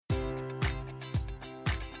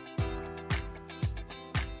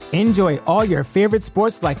Enjoy all your favorite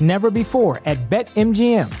sports like never before at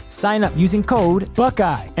BetMGM. Sign up using code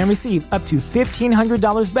Buckeye and receive up to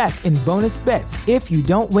 $1,500 back in bonus bets if you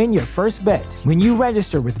don't win your first bet. When you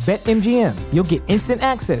register with BetMGM, you'll get instant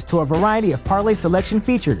access to a variety of parlay selection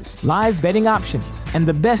features, live betting options, and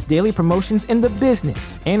the best daily promotions in the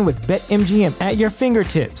business. And with BetMGM at your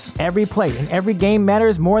fingertips, every play and every game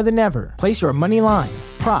matters more than ever. Place your money line,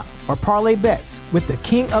 prop, or parlay bets with the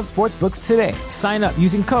king of sportsbooks today. Sign up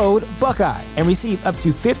using code Buckeye and receive up to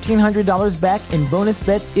 $1,500 back in bonus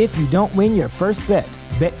bets if you don't win your first bet.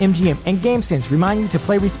 BetMGM and GameSense remind you to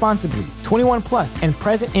play responsibly. 21 plus and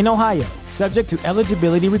present in Ohio, subject to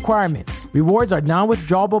eligibility requirements. Rewards are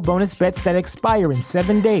non-withdrawable bonus bets that expire in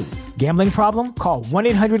 7 days. Gambling problem? Call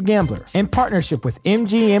 1-800-GAMBLER. In partnership with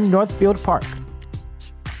MGM Northfield Park.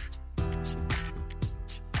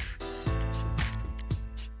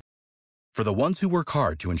 For the ones who work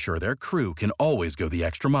hard to ensure their crew can always go the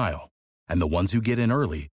extra mile, and the ones who get in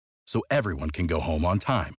early so everyone can go home on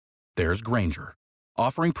time, there's Grainger,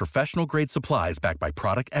 offering professional-grade supplies backed by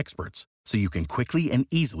product experts so you can quickly and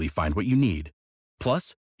easily find what you need.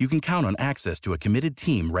 Plus, you can count on access to a committed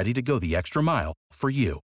team ready to go the extra mile for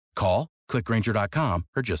you. Call, click Grainger.com,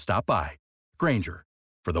 or just stop by. Grainger,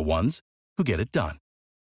 for the ones who get it done.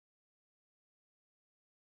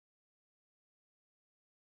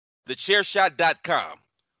 TheChairShot.com.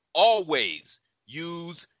 Always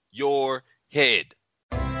use your head.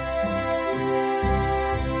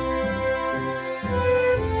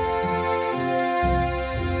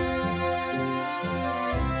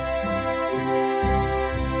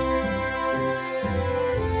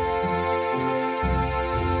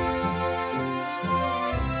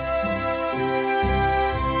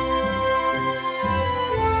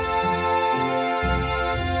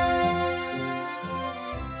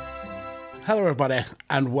 Hello everybody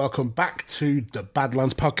and welcome back to the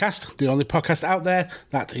Badlands Podcast, the only podcast out there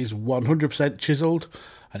that is 100% chiselled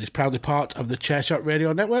and is proudly part of the Chairshot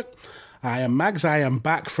Radio Network. I am Mags, I am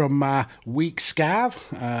back from my week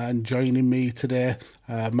scarf and joining me today,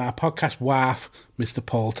 my podcast wife, Mr.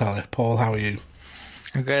 Paul Talley. Paul, how are you?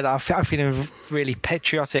 I'm good. I'm feeling really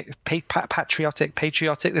patriotic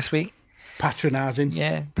this week. Patronising.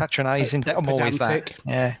 Yeah, patronising. I'm always that.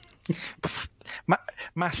 Yeah.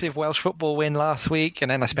 Massive Welsh football win last week, and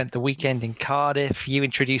then I spent the weekend in Cardiff. You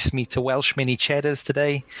introduced me to Welsh mini cheddars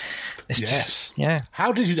today.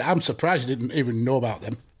 How did you? I'm surprised you didn't even know about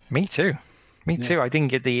them. Me too. I didn't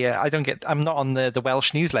get the. I'm not on the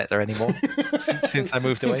Welsh newsletter anymore since I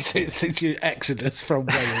moved away. Since your exodus from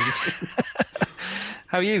Wales.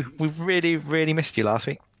 How are you? We really, really missed you last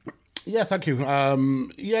week. Yeah, thank you.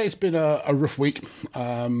 It's been a rough week.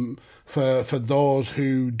 For those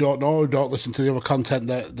who don't know, don't listen to the other content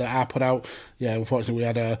that I put out, unfortunately we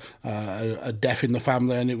had a death in the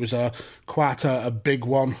family, and it was quite a big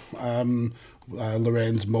one.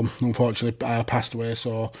 Lorraine's mum, unfortunately, passed away,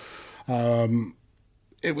 so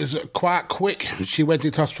it was quite quick. She went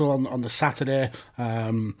into hospital on the Saturday,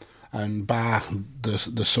 and by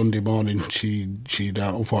the Sunday morning, she'd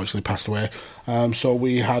unfortunately passed away. So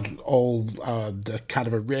we had all the kind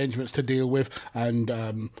of arrangements to deal with,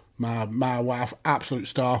 and my wife, absolute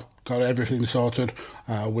star, got everything sorted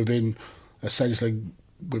within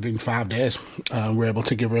 5 days. We're able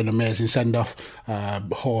to give her an amazing send-off,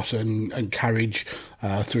 horse and carriage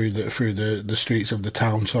through the streets of the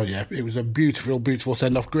town. So yeah, it was a beautiful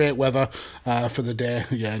send-off. Great weather for the day.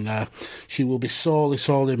 Yeah, and she will be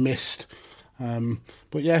sorely missed.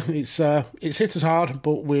 But yeah, it's hit us hard,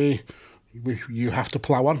 but you have to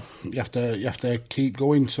plough on. You have to keep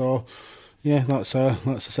going. So yeah, that's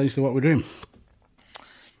essentially what we're doing.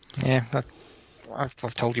 Yeah.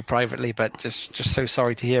 I've told you privately, but just so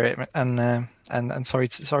sorry to hear it, and sorry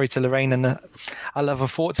to Lorraine, and I love her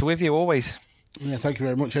thoughts with you always. Yeah, thank you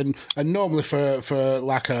very much. And normally for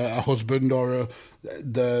like a husband or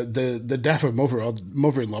the death of mother or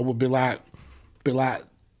mother-in-law would be like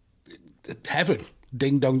heaven,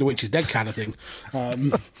 ding dong, the witch is dead kind of thing.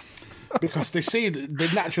 Because they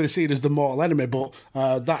naturally see it as the mortal enemy, but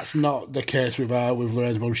that's not the case with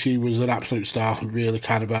Lorraine's mum. She was an absolute star, really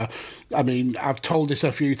kind of I've told this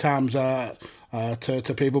a few times to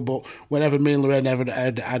people, but whenever me and Lorraine ever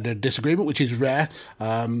had a disagreement, which is rare,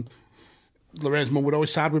 Lorraine's mum would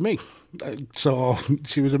always side with me. So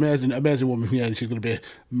she was an amazing woman, yeah, and she's going to be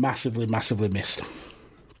massively, massively missed.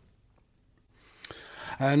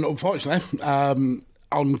 And unfortunately,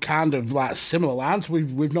 on kind of like similar lines,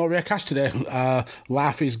 we've no Ray Cash today.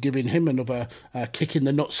 Life is giving him another kick in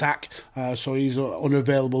the nutsack, so he's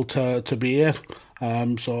unavailable to be here.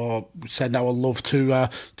 So send our love to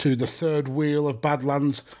the third wheel of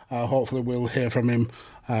Badlands. Hopefully we'll hear from him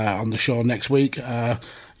on the show next week.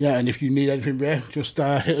 And if you need anything, Ray, just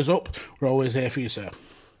hit us up. We're always here for you, sir.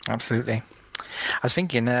 Absolutely. I was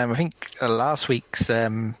thinking, I think last week's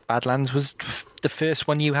Badlands was the first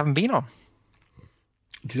one you haven't been on.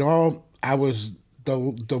 Do you know, I was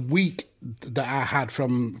the week that I had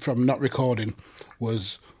from not recording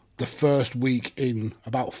was the first week in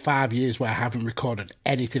about 5 years where I haven't recorded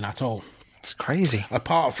anything at all. It's crazy.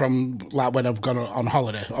 Apart from like when I've gone on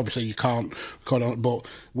holiday, obviously you can't record on. But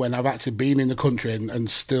when I've actually been in the country and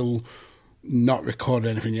still not recorded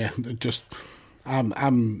anything, just I'm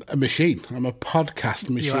a machine. I'm a podcast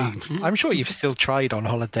machine. I'm sure you've still tried on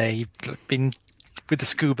holiday. You've been with the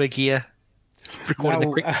scuba gear, recording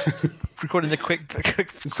the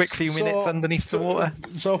quick few minutes underneath the water.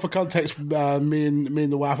 So for context, me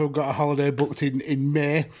and the wife have got a holiday booked in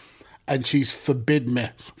May. And she's forbidden me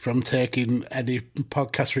from taking any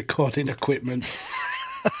podcast recording equipment.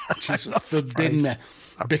 She's forbidden me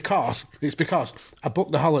because I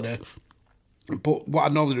booked the holiday. But what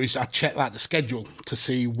I normally do is I check like the schedule to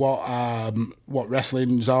see what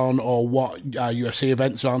wrestling's on or what UFC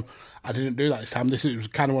events are on. I didn't do that this time. This was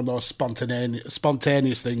kind of one of those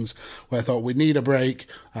spontaneous things where I thought we need a break.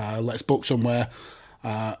 Let's book somewhere.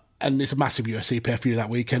 And it's a massive UFC pay-per-view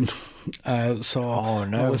that weekend. I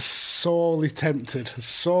was sorely tempted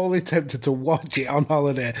to watch it on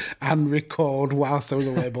holiday and record whilst I was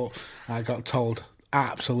away, but I got told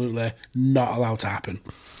absolutely not allowed to happen.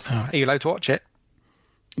 Oh, are you allowed to watch it?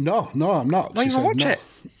 No, I'm not. Not even watch it?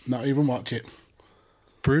 Not even watch it.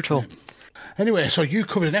 Brutal. Yeah. Anyway, so you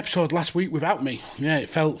covered an episode last week without me. Yeah, it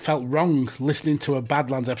felt wrong listening to a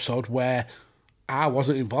Badlands episode where I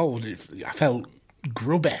wasn't involved. I felt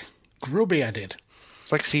grubby I did.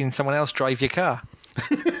 It's like seeing someone else drive your car.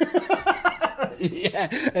 Yeah,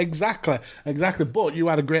 exactly. But you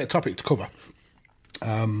had a great topic to cover.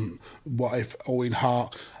 What if Owen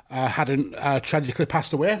Hart hadn't tragically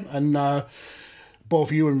passed away? And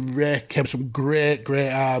both you and Ray came some great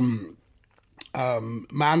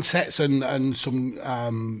mindsets and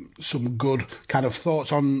some good kind of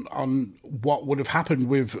thoughts on what would have happened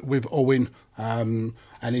with Owen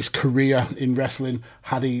and his career in wrestling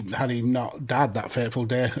had he not died that fateful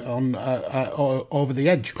day on Over the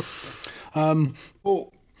Edge. But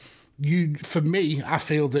for me, I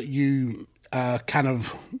feel that you kind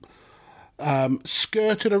of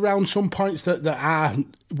skirted around some points that are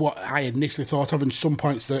what I initially thought of, and some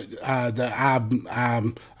points that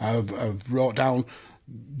I've wrote down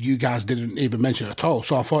you guys didn't even mention at all.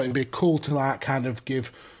 So I thought it'd be cool to like kind of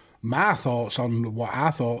give my thoughts on what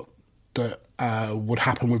I thought that would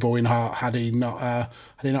happen with Owen Hart had he not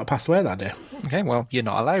passed away that day. Okay, well, you're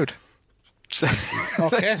not allowed.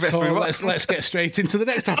 Okay, so let's get straight into the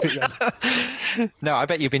next topic then. No, I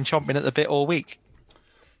bet you've been chomping at the bit all week.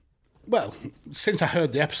 Well, since I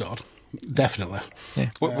heard the episode, definitely. Yeah.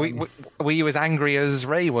 Were you as angry as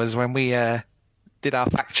Ray was when we did our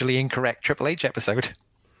factually incorrect Triple H episode?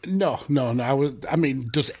 No. I mean,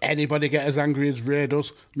 does anybody get as angry as Ray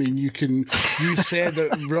does? I mean, you say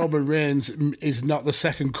that Roman Reigns is not the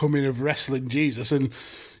second coming of wrestling Jesus, and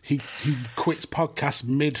he quits podcast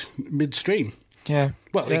midstream. Yeah.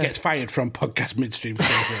 Well, he gets fired from podcast midstream.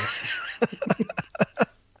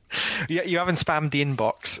 You haven't spammed the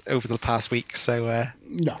inbox over the past week, so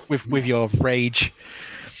no. With your rage.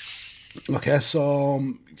 Okay, so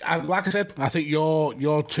like I said, I think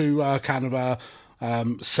your two kind of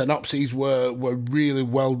synopses were really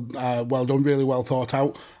well done, really well thought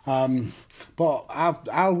out. But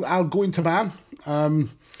I'll go into mine.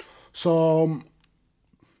 So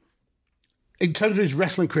in terms of his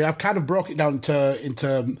wrestling career, I've kind of broke it down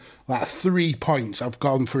into like 3 points. I've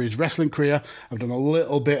gone through his wrestling career. I've done a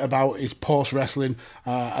little bit about his post-wrestling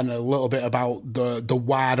and a little bit about the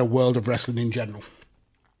wider world of wrestling in general.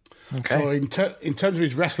 Okay. So in terms of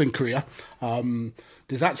his wrestling career,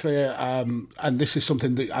 there's actually, and this is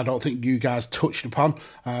something that I don't think you guys touched upon,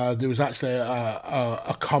 there was actually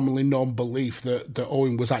a commonly known belief that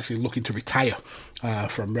Owen was actually looking to retire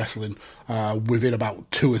from wrestling within about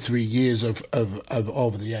 2 or 3 years of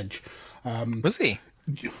Over the Edge. Was he?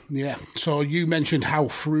 Yeah. So you mentioned how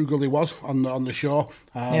frugal he was on the show.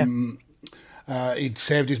 He'd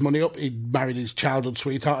saved his money up. He'd married his childhood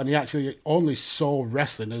sweetheart, and he actually only saw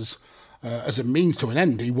wrestling as a means to an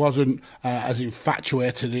end. He wasn't as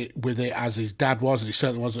infatuated with it as his dad was, and he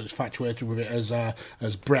certainly wasn't as infatuated with it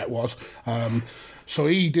as Brett was. So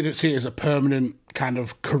he didn't see it as a permanent kind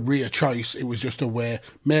of career choice. It was just a way,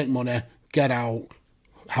 make money, get out,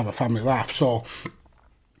 have a family laugh. So,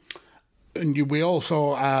 and we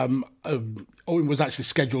also, Owen was actually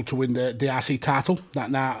scheduled to win the RC title that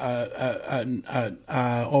night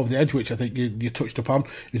over the edge, which I think you touched upon.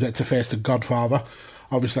 He was meant to face the Godfather.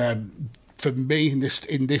 Obviously, for me in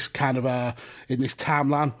this kind of in this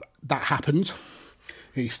timeline, that happens.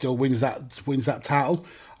 He still wins that title.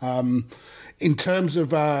 In terms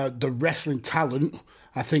of the wrestling talent,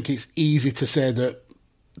 I think it's easy to say that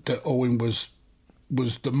Owen was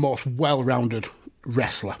the most well-rounded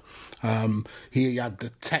wrestler. He had the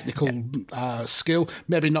technical skill,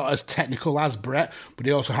 maybe not as technical as Bret, but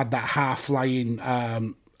he also had that high-flying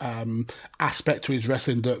aspect to his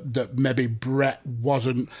wrestling that maybe Bret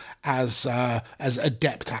wasn't as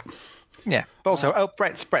adept at. Yeah, but also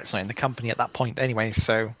Bret's not in the company at that point anyway,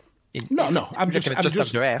 so I'm just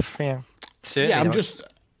WWF, yeah. Certainly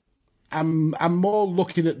I'm more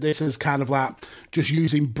looking at this as kind of like just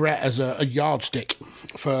using Bret as a yardstick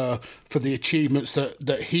for the achievements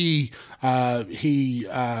that he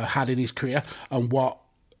had in his career and what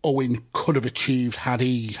Owen could have achieved had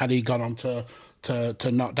he gone on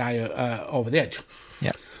to not die over the edge.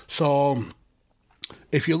 Yeah. So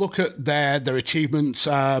if you look at their achievements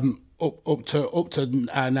up to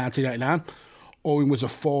 1999, Owen was a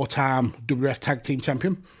 4-time WWF Tag Team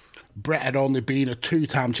Champion. Bret had only been a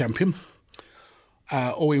 2-time champion.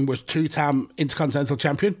 Owen was 2-time Intercontinental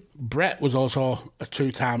Champion. Bret was also a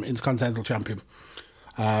 2-time Intercontinental Champion.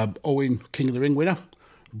 Owen, King of the Ring winner.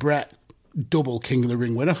 Bret, double King of the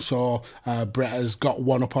Ring winner. So Bret has got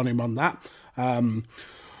one up on him on that.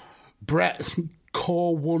 Bret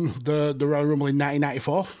co-won the Royal Rumble in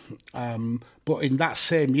 1994. But in that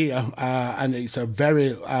same year, and it's a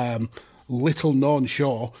very little-known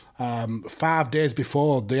show, 5 days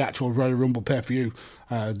before the actual Royal Rumble pay-per-view,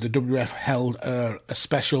 the WWF held a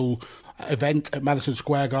special event at Madison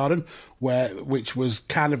Square Garden, which was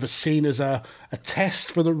kind of seen as a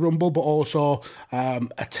test for the Rumble, but also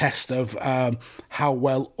a test of how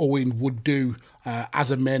well Owen would do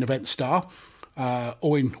as a main event star.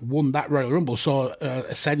 Owen won that Royal Rumble, so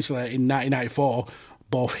essentially in 1994,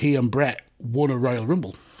 both he and Bret won a Royal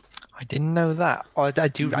Rumble. I didn't know that. I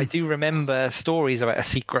do remember stories about a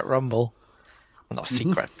secret Rumble. Well, not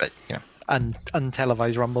secret, but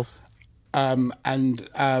untelevised Rumble.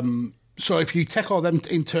 So if you take all them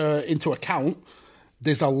into account,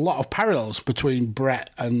 there's a lot of parallels between Bret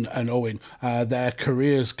and Owen. Their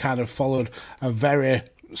careers kind of followed a very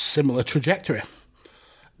similar trajectory.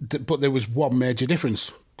 But there was one major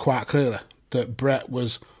difference, quite clearly, that Bret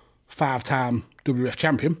was 5-time WWF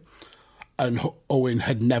champion and Owen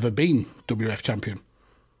had never been WWF champion.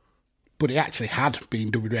 But he actually had been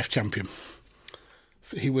WWF champion.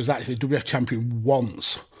 He was actually WWF champion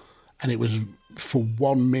once, and it was for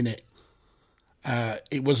 1 minute.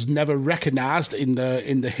 It was never recognised in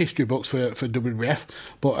the history books for WWF,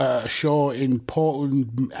 but a show in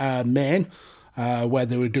Portland, Maine, where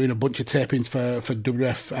they were doing a bunch of tapings for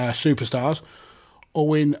WWF superstars,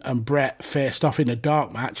 Owen and Bret faced off in a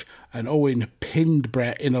dark match, and Owen pinned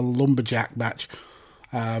Bret in a lumberjack match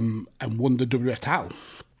and won the WWF title.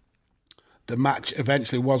 The match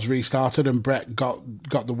eventually was restarted and Bret got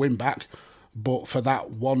the win back, but for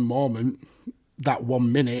that one moment, that 1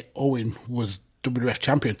 minute, Owen was WWF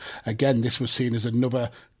champion. Again, this was seen as another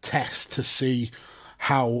test to see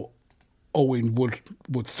how Owen would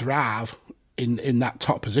thrive in that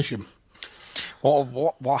top position.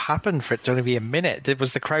 What happened for it to only be a minute?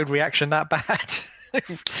 Was the crowd reaction that bad?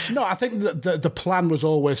 No, I think the plan was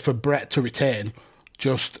always for Bret to retain,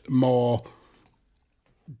 just more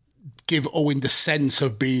give Owen the sense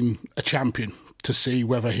of being a champion to see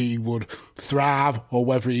whether he would thrive or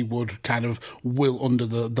whether he would kind of will under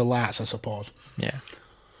the lights, I suppose. Yeah.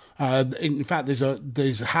 In fact,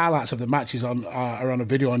 there's highlights of the matches are on a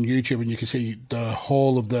video on YouTube, and you can see the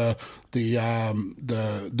whole of the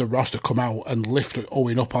roster come out and lift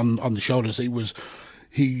Owen up on the shoulders. He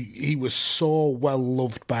was so well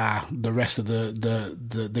loved by the rest of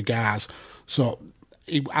the guys. So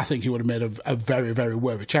I think he would have made a very, very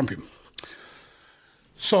worthy champion.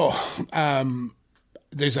 So I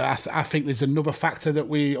think there's another factor that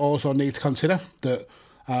we also need to consider, that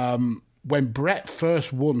when Bret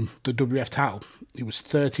first won the WWF title, he was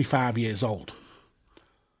 35 years old.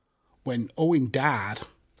 When Owen died,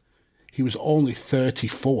 he was only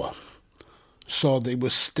 34. So there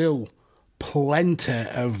was still plenty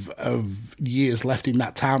of years left in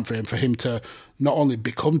that time frame for him to not only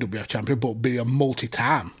become WWF champion, but be a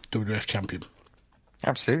multi-time WWF champion.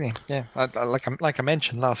 Absolutely, yeah. Like I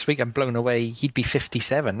mentioned last week, I'm blown away. He'd be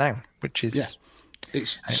 57 now, which is... Yeah.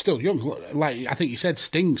 It's still young. Like I think you said,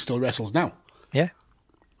 Sting still wrestles now. Yeah.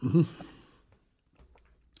 Mm-hmm.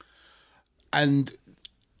 And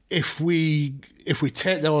if we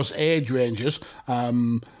take those age ranges,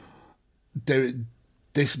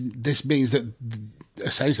 this means that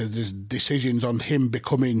essentially there's decisions on him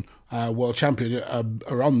becoming world champion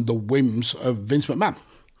are on the whims of Vince McMahon.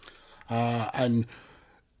 And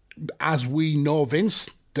as we know Vince,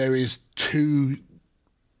 there's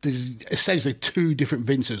essentially two different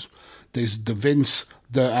Vinces. There's the Vince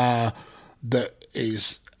that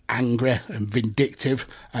is angry and vindictive,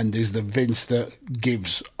 and there's the Vince that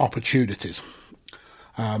gives opportunities.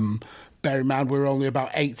 Bear in mind, we're only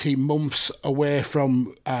about 18 months away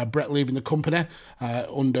from Bret leaving the company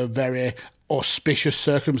under very auspicious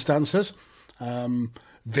circumstances.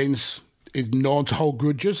 Vince is known to hold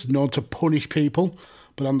grudges, known to punish people,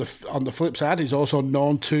 but on the flip side, he's also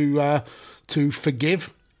known to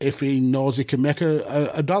forgive if he knows he can make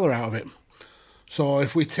a dollar out of it. So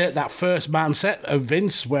if we take that first mindset of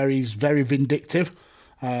Vince, where he's very vindictive,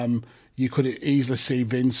 you could easily see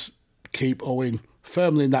Vince keep Owen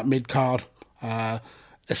firmly in that mid-card,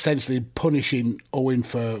 essentially punishing Owen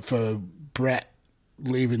for Bret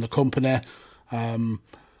leaving the company. And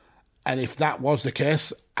if that was the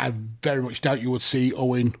case, I very much doubt you would see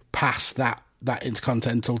Owen past that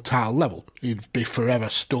Intercontinental title level. He'd be forever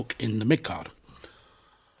stuck in the mid-card.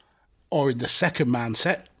 Or in the second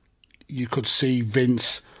mindset, you could see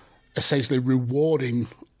Vince essentially rewarding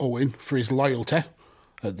Owen for his loyalty.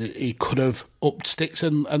 He could have upped sticks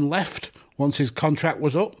and left once his contract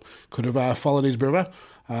was up, could have followed his brother,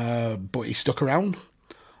 but he stuck around.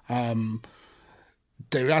 There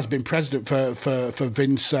has been precedent for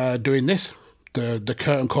Vince doing this. The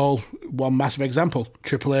curtain call, one massive example.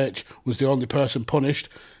 Triple H was the only person punished.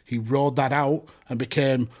 He rode that out and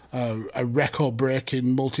became a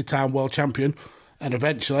record-breaking multi-time world champion, and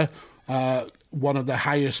eventually one of the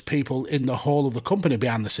highest people in the whole of the company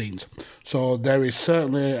behind the scenes. So there is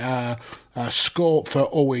certainly a scope for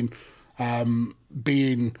Owen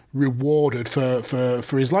being rewarded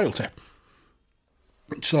for his loyalty.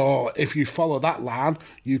 So if you follow that line,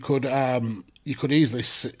 you could easily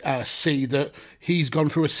see that he's gone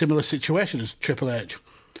through a similar situation as Triple H.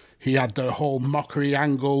 He had the whole mockery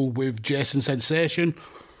angle with Jason Sensation.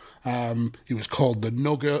 He was called the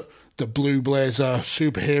Nugget, the Blue Blazer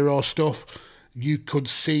superhero stuff. You could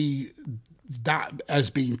see that as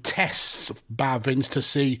being tests by Vince to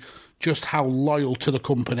see just how loyal to the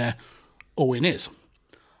company Owen is.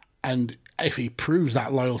 And if he proves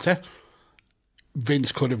that loyalty,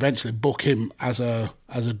 Vince could eventually book him as a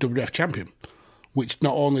WWF champion, which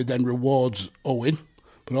not only then rewards Owen,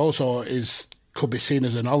 but also could be seen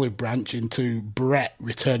as an olive branch into Bret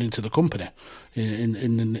returning to the company in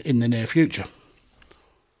the near future.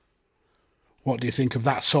 What do you think of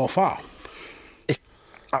that so far?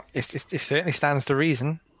 It certainly stands to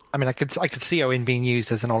reason. I mean, I could see Owen being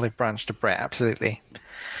used as an olive branch to Bret, absolutely.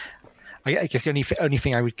 I guess the only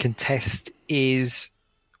thing I would contest is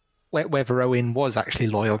whether Owen was actually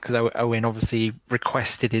loyal, because Owen obviously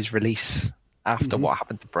requested his release after what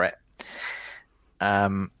happened to Bret.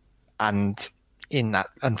 And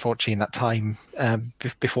unfortunately, in that time,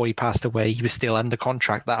 before he passed away, he was still under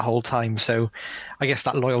contract that whole time. So I guess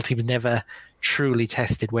that loyalty was never truly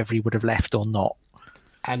tested, whether he would have left or not.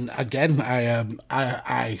 And again,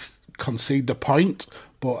 I concede the point,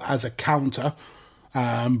 but as a counter,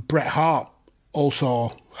 Bret Hart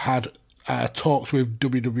also had talks with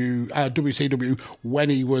WCW when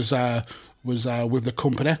he was with the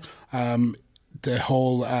company. The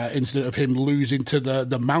whole incident of him losing to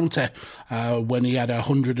the Mountie when he had a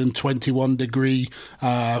 121-degree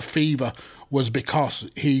fever was because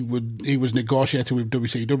he was negotiating with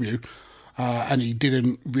WCW, and he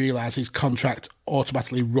didn't realise his contract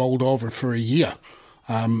automatically rolled over for a year.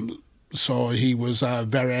 So he was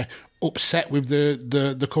very upset with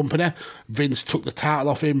the company. Vince took the title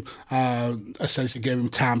off him, essentially gave him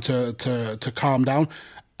time to calm down,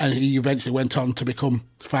 and he eventually went on to become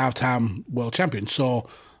 5-time world champion. So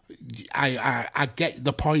I get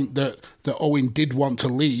the point that Owen did want to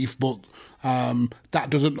leave, but that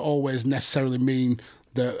doesn't always necessarily mean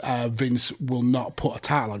that Vince will not put a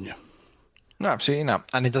title on you. No, absolutely not.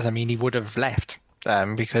 And it doesn't mean he would have left,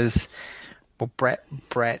 because Bret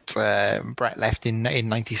left in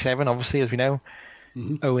 97, obviously, as we know.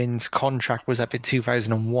 Mm-hmm. Owen's contract was up in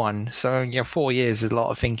 2001, so 4 years is a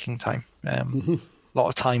lot of thinking time. A lot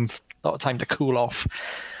of time to cool off.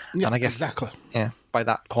 Yeah, and I guess exactly. Yeah, by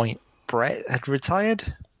that point, Bret had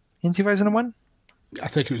retired in 2001. I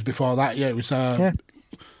think it was before that. Yeah, it was.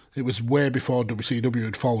 It was way before WCW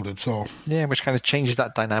had folded. So yeah, which kind of changes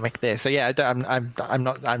that dynamic there. So yeah,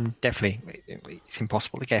 I'm definitely. It's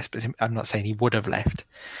impossible to guess, but I'm not saying he would have left.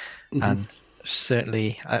 Mm-hmm.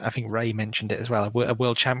 certainly, I think Ray mentioned it as well, a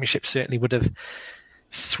World Championship certainly would have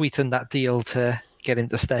sweetened that deal to get him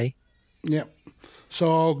to stay. Yeah.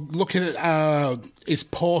 So looking at his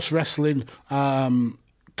post-wrestling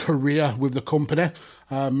career with the company,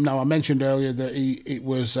 now I mentioned earlier that it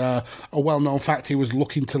was a well-known fact he was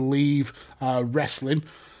looking to leave wrestling.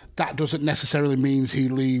 That doesn't necessarily mean he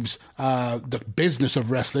leaves the business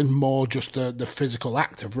of wrestling, more just the physical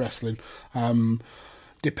act of wrestling.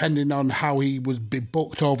 Depending on how he was be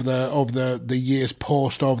booked over the years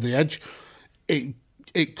post Over the Edge,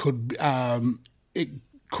 it could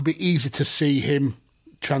be easy to see him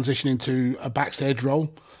transitioning to a backstage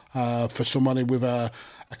role for somebody with a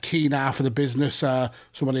keen eye for the business,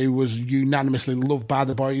 somebody who was unanimously loved by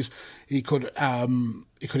the boys. He could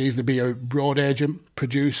easily be a road agent,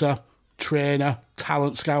 producer, trainer,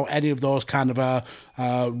 talent scout, any of those kind of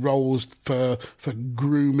roles for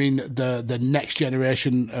grooming the next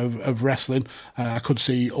generation of wrestling. I could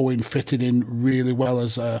see Owen fitting in really well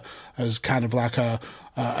as kind of like a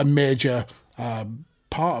major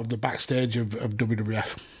part of the backstage of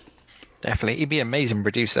WWF. Definitely, he'd be an amazing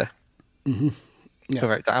producer. Mm-hmm.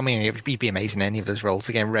 Yeah. I mean, he'd be amazing in any of those roles.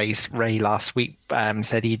 Again, Ray last week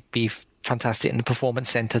said he'd be fantastic in the Performance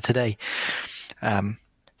Center today.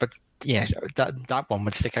 But yeah, that one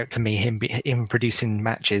would stick out to me. Him producing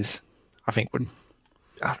matches, I think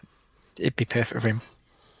it'd be perfect for him.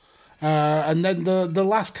 And then the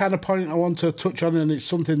last kind of point I want to touch on, and it's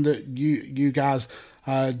something that you guys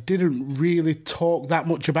didn't really talk that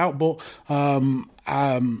much about, but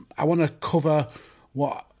I want to cover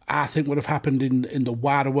what I think would have happened in the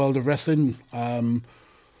wider world of wrestling.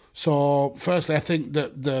 So, firstly, I think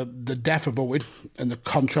that the death of Owen and the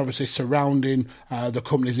controversy surrounding the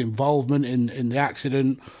company's involvement in the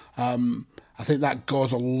accident, I think that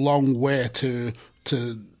goes a long way to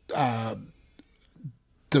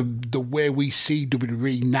the way we see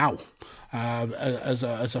WWE now. As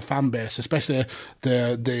a fan base, especially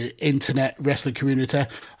the internet wrestling community,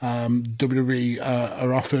 WWE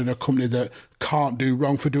are often a company that can't do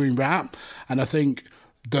wrong for doing right, and I think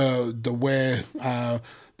the way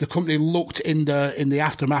the company looked in the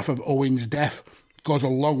aftermath of Owen's death goes a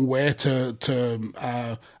long way to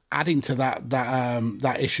adding to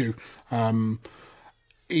that issue.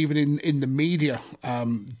 Even in the media,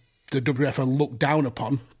 the WWF are looked down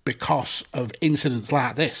upon because of incidents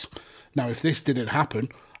like this. Now, if this didn't happen,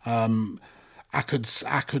 I could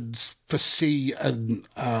foresee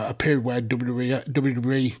a period where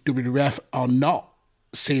WWF are not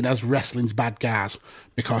seen as wrestling's bad guys,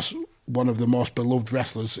 because one of the most beloved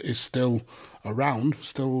wrestlers is still around,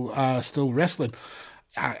 still wrestling.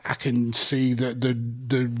 I can see that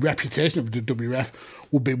the reputation of the WWF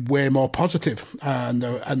will be way more positive, and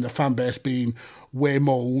the fan base being way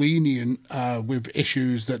more lenient with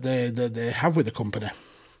issues that they have with the company.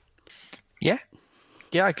 Yeah,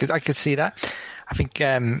 I could see that. I think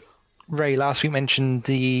Ray last week mentioned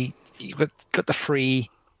you got the free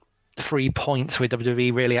points where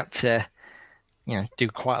WWE really had to, do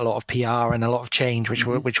quite a lot of PR and a lot of change, which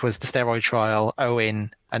was the steroid trial,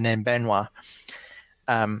 Owen, and then Benoit.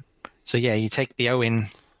 So yeah, you take the Owen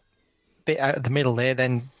bit out of the middle there,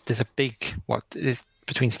 then there's a big is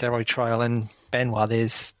between steroid trial and Benoit.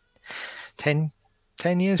 There's 10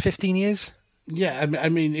 years, 15 years. Yeah, I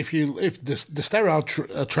mean, if the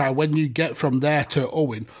steroid trial, when you get from there to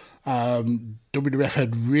Owen, WWF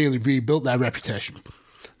had really rebuilt their reputation.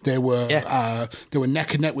 They were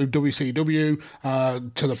neck and neck with WCW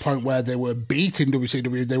to the point where they were beating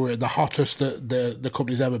WCW. They were the hottest that the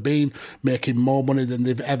company's ever been, making more money than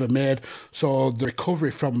they've ever made. So the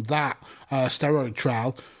recovery from that steroid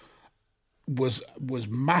trial was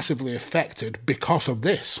massively affected because of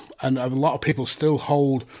this, and a lot of people still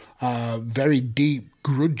hold very deep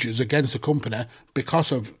grudges against the company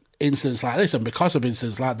because of incidents like this and because of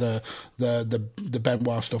incidents like the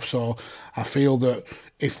Benoit stuff. So I feel that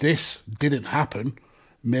if this didn't happen,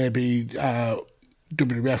 maybe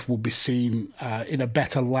WWF will be seen in a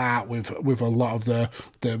better light with a lot of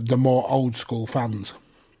the more old school fans.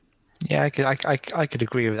 Yeah, I could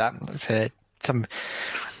agree with that. It's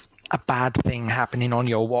a bad thing happening on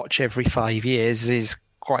your watch every 5 years is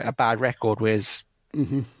quite a bad record, whereas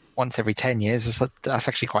once every 10 years, that's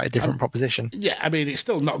actually quite a different proposition. Yeah, I mean, it's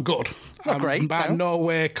still not good. Not great. But I'm no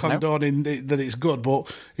way condoning that it's good, but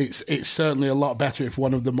it's certainly a lot better if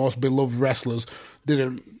one of the most beloved wrestlers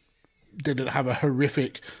didn't have a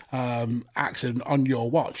horrific accident on your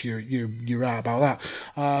watch. You're right about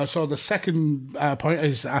that. So the second point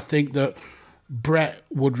is, I think that Bret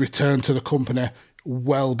would return to the company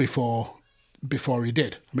well before before he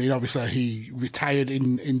did. I mean, obviously he retired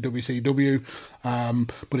in WCW,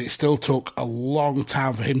 but it still took a long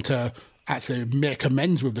time for him to actually make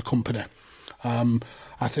amends with the company.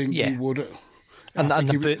 I think he would. And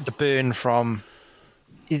the burn from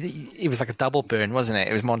it was like a double burn, wasn't it?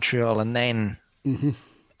 It was Montreal and then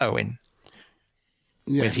Owen.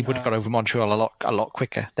 Yeah, whereas he would have got over Montreal a lot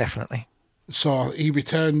quicker, definitely. So he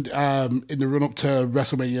returned in the run up to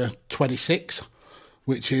WrestleMania 26,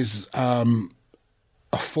 which is a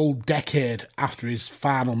full decade after his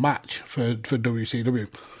final match for WCW.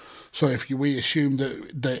 So if we assume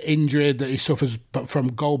that the injury that he suffers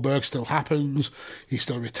from Goldberg still happens, he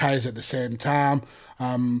still retires at the same time,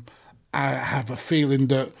 I have a feeling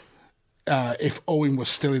that if Owen was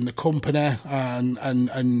still in the company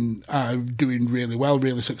and doing really well,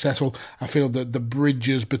 really successful, I feel that the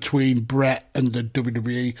bridges between Bret and the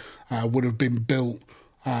WWE would have been built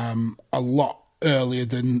a lot earlier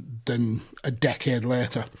than a decade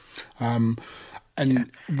later.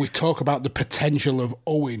 And we talk about the potential of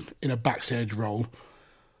Owen in a backstage role.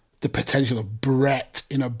 The potential of Bret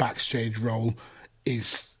in a backstage role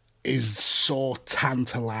is so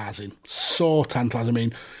tantalising. So tantalising. I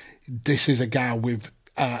mean, this is a guy with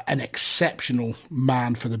an exceptional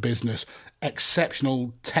man for the business,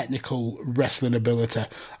 exceptional technical wrestling ability,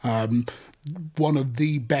 one of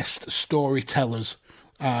the best storytellers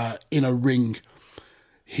in a ring.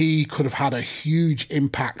 He could have had a huge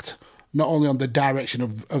impact not only on the direction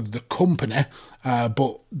of the company,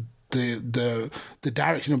 but the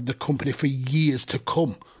direction of the company for years to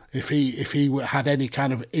come. If he had any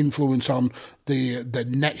kind of influence on the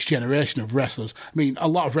next generation of wrestlers. I mean, a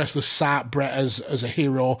lot of wrestlers saw Bret as a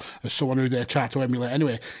hero, as someone who they try to emulate.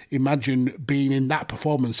 Anyway, imagine being in that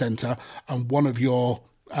performance centre and one of your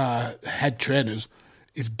head trainers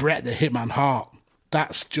is Bret the Hitman Hart.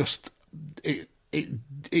 That's just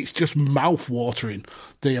it's just mouth-watering,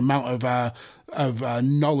 the amount of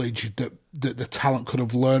knowledge that the talent could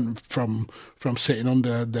have learned from sitting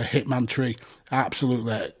under the Hitman tree.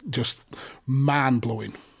 Absolutely, just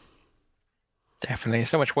mind-blowing. Definitely.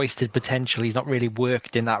 So much wasted potential. He's not really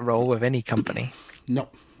worked in that role with any company. No.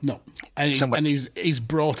 And he's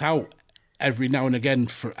brought out every now and again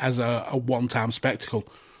as a one-time spectacle.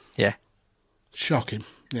 Yeah. Shocking.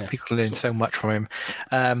 Yeah. People learn so much from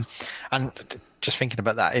him. And just thinking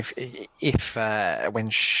about that, if when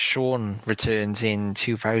Shawn returns in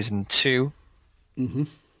 2002,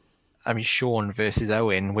 I mean, Shawn versus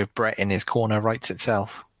Owen with Bret in his corner writes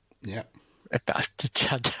itself. Yeah.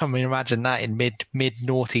 I mean, imagine that in mid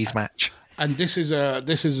noughties match. And this is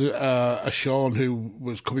a Shawn who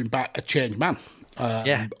was coming back a changed man.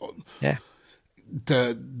 Yeah.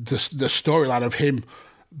 The storyline of him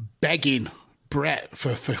begging Bret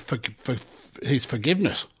for his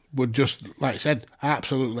forgiveness would just, like I said,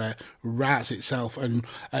 absolutely writes itself, and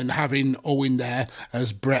having Owen there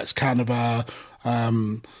as Bret's kind of a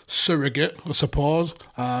surrogate, I suppose.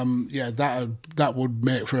 That would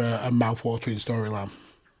make for a mouth-watering storyline.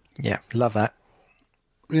 Yeah, love that.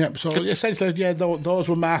 Yeah, so essentially, those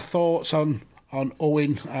were my thoughts on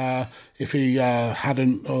Owen if he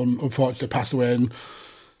hadn't unfortunately passed away. And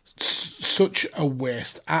such a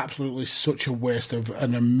waste, absolutely such a waste of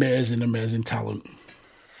an amazing talent.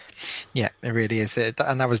 Yeah, it really is.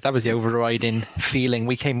 And that was the overriding feeling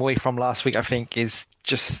we came away from last week, I think, is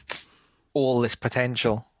just all this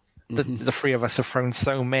potential. The three of us have thrown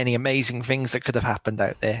so many amazing things that could have happened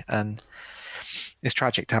out there, and it's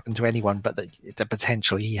tragic to happen to anyone, but the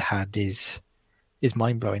potential he had is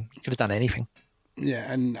mind-blowing. He could have done anything.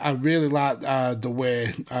 Yeah, and I really like the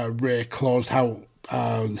way Ray closed out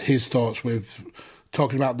his thoughts with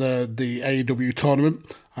talking about the AEW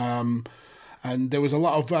tournament. And there was a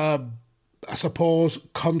lot of, I suppose,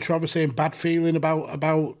 controversy and bad feeling about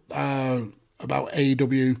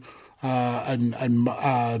AEW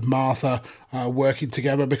and Martha working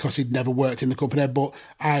together because he'd never worked in the company. But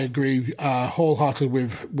I agree wholeheartedly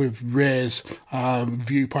with Ray's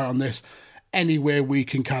viewpoint on this. Any way we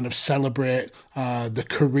can kind of celebrate the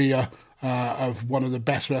career of one of the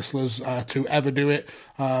best wrestlers to ever do it,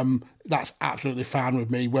 that's absolutely fine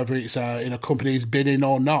with me, whether it's in a company he's been in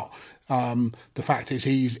or not. The fact is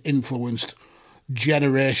he's influenced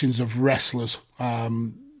generations of wrestlers.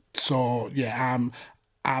 So yeah,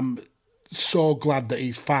 I'm so glad that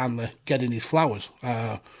he's finally getting his flowers.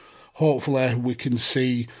 Hopefully we can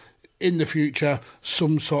see in the future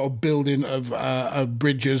some sort of building of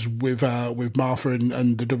bridges with Martha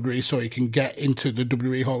and the WWE so he can get into the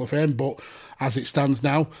WWE Hall of Fame. But as it stands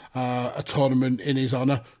now, a tournament in his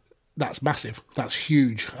honour, that's massive. That's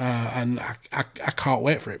huge. And I can't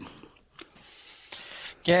wait for it.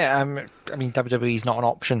 Yeah, I mean, WWE is not an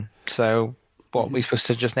option, so What, we're supposed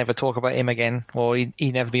to just never talk about him again, or he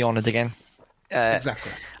never be honoured again?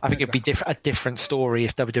 Exactly. I think it'd be a different story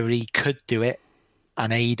if WWE could do it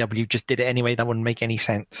and AEW just did it anyway. That wouldn't make any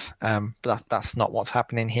sense. But that's not what's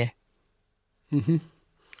happening here.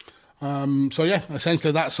 So yeah,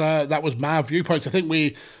 essentially that was my viewpoint. I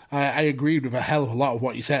think I agreed with a hell of a lot of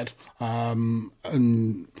what you said,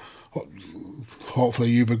 and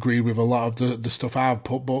hopefully you've agreed with a lot of the stuff I've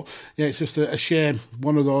put. But yeah, it's just a shame.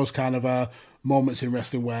 One of those kind of moments in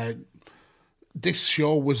wrestling where this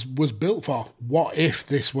show was built for. What if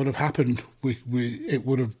this would have happened? It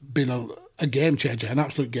would have been a game changer, an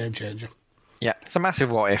absolute game changer. Yeah, it's a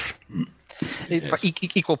massive what if.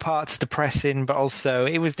 Equal parts depressing, but also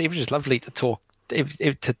it was just lovely to talk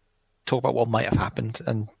to talk about what might have happened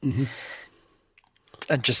and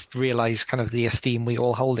just realise kind of the esteem we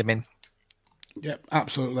all hold him in. Yep,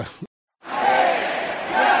 absolutely.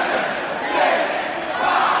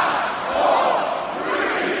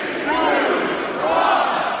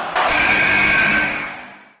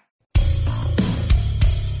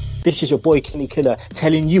 This is your boy Kenny Killer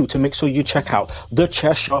telling you to make sure you check out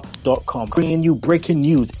thechairshot.com, bringing you breaking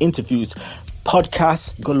news, interviews,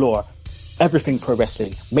 podcasts galore, everything pro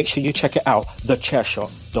wrestling. Make sure you check it out,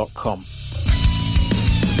 thechairshot.com.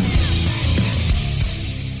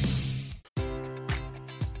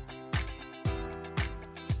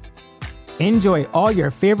 Enjoy all your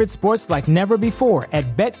favorite sports like never before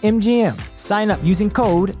at BetMGM. Sign up using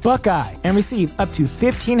code Buckeye and receive up to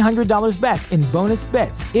 $1,500 back in bonus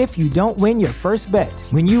bets if you don't win your first bet.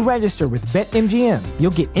 When you register with BetMGM, you'll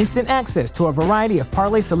get instant access to a variety of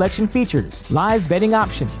parlay selection features, live betting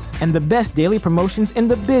options, and the best daily promotions in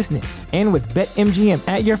the business. And with BetMGM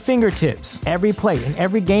at your fingertips, every play and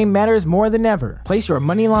every game matters more than ever. Place your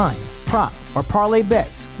money line, prop, or parlay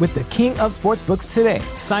bets with the king of sportsbooks today.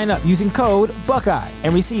 Sign up using code Buckeye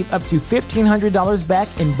and receive up to $1,500 back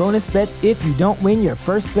in bonus bets if you don't win your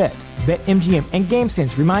first bet. BetMGM and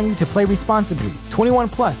GameSense remind you to play responsibly. 21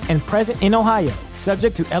 plus and present in Ohio,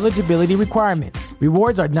 subject to eligibility requirements.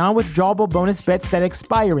 Rewards are non-withdrawable bonus bets that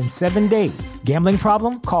expire in 7 days. Gambling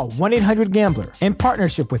problem? Call 1-800-GAMBLER. In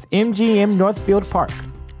partnership with MGM Northfield Park.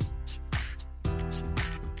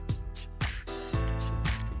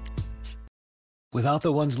 Without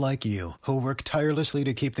the ones like you, who work tirelessly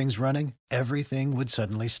to keep things running, everything would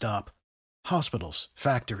suddenly stop. Hospitals,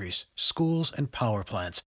 factories, schools, and power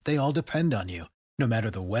plants, they all depend on you. No matter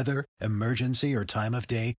the weather, emergency, or time of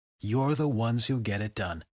day, you're the ones who get it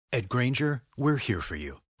done. At Grainger, we're here for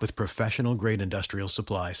you with professional-grade industrial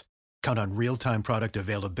supplies. Count on real-time product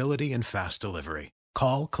availability and fast delivery.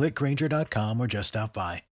 Call, clickgrainger.com, or just stop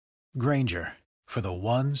by. Grainger, for the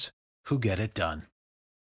ones who get it done.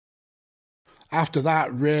 After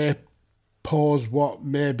that, Ray posed what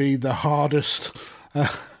may be the hardest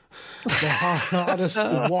what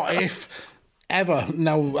if ever.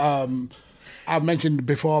 Now, I've mentioned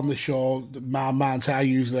before on the show my mindset. I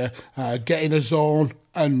usually get in a zone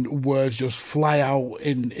and words just fly out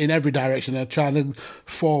in every direction. They're trying to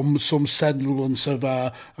form some semblance of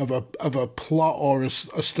a plot or a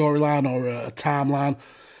storyline or a timeline.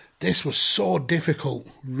 This was so difficult.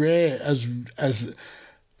 Ray has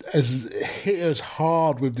hit us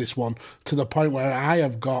hard with this one to the point where I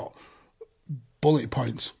have got bullet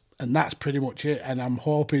points, and that's pretty much it. And I'm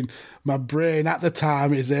hoping my brain at the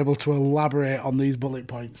time is able to elaborate on these bullet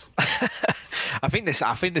points. I think this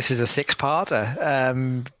is a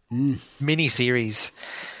 6-parter mini series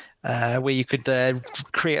where you could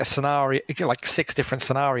create a scenario, like 6 different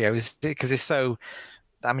scenarios, because there's so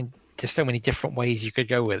many different ways you could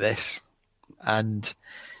go with this, and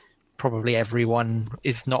probably everyone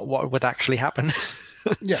is not what would actually happen.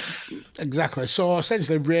 Yeah, exactly. So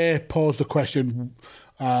essentially, Ray posed the question,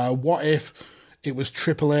 what if it was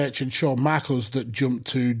Triple H and Shawn Michaels that jumped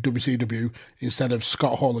to WCW instead of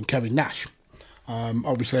Scott Hall and Kevin Nash?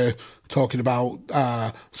 Obviously, talking about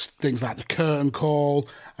things like the curtain call,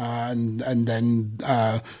 and then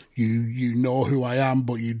you know who I am,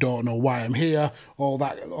 but you don't know why I'm here. All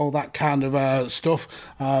that kind of stuff.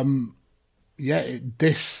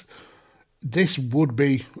 This would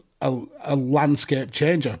be a landscape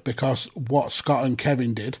changer, because what Scott and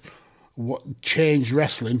Kevin did changed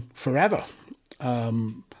wrestling forever.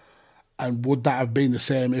 And would that have been the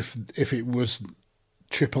same if it was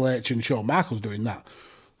Triple H and Shawn Michaels doing that?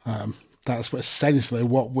 That's essentially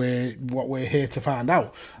what we're here to find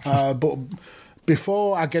out. But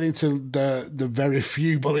before I get into the very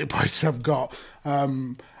few bullet points I've got,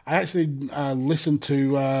 I actually listened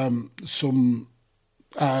to some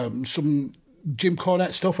Jim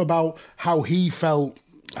Cornette stuff about how he felt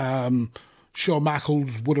Shawn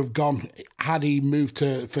Michaels would have gone had he moved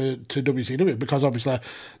to WCW, because obviously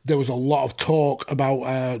there was a lot of talk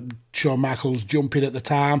about Shawn Michaels jumping at the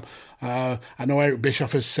time. I know Eric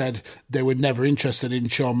Bischoff has said they were never interested in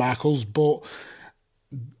Shawn Michaels, but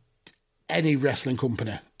any wrestling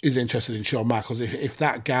company is interested in Shawn Michaels. If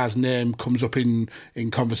that guy's name comes up in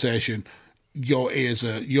conversation, your ears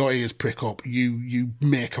prick up. You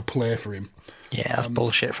make a play for him. Yeah, that's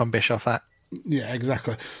bullshit from Bischoff, that. Yeah,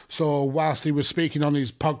 exactly. So whilst he was speaking on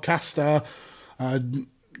his podcast,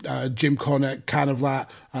 Jim Cornette kind of like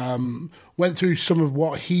went through some of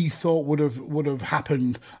what he thought would have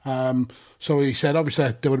happened. So he said,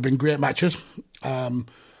 obviously, there would have been great matches. Shawn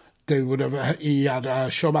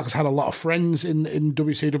Michaels had a lot of friends in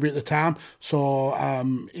WCW at the time, so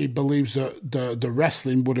he believes that the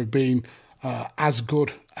wrestling would have been as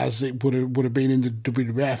good as it would have been in the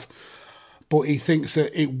WWF, but he thinks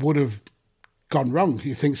that it would have gone wrong.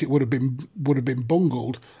 He thinks it would have been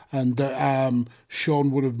bungled, and that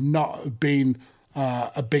Shawn would have not been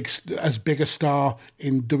as big a star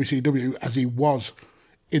in WCW as he was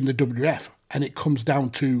in the WWF. And it comes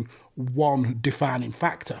down to one defining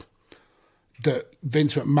factor, that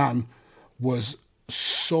Vince McMahon was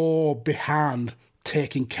so behind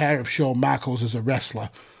taking care of Shawn Michaels as a wrestler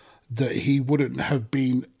that he wouldn't have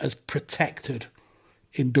been as protected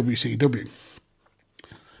in WCW.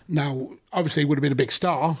 Now, obviously, he would have been a big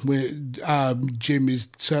star. Jim is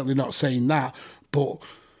certainly not saying that, but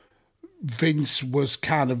Vince was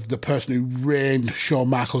kind of the person who reined Shawn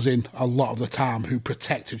Michaels in a lot of the time, who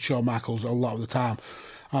protected Shawn Michaels a lot of the time.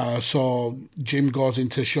 So Jim goes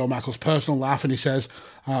into Shawn Michaels' personal life, and he says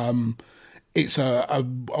it's a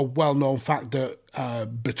well-known fact that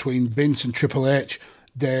between Vince and Triple H,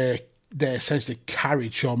 they essentially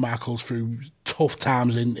carried Shawn Michaels through tough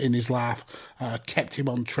times in his life, kept him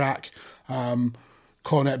on track.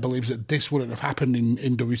 Cornette believes that this wouldn't have happened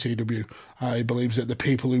in WCW. He believes that the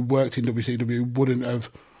people who worked in WCW wouldn't have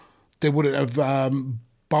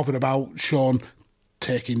bothered about Shawn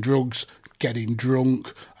taking drugs, getting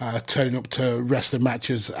drunk, turning up to wrestling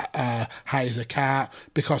matches high as a cart,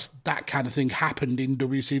 because that kind of thing happened in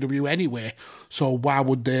WCW anyway. So why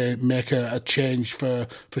would they make a change for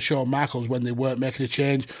Shawn Michaels when they weren't making a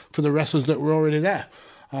change for the wrestlers that were already there?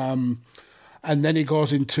 And then he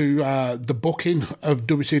goes into the booking of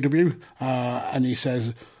WCW, and he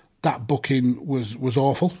says that booking was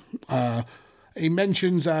awful. He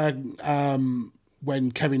mentions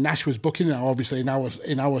when Kevin Nash was booking. Now, obviously, in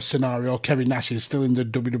our scenario, Kevin Nash is still in the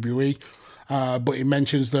WWE, but he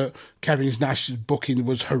mentions that Kevin Nash's booking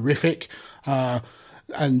was horrific,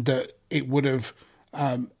 and that it would have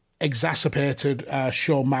exacerbated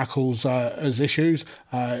Shawn Michaels' issues,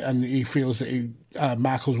 and he feels that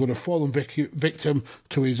Michaels would have fallen victim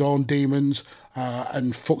to his own demons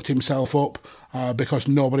and fucked himself up because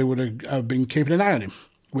nobody would have been keeping an eye on him,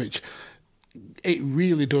 which it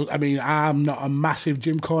really does. I mean, I'm not a massive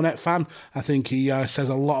Jim Cornette fan. I think he says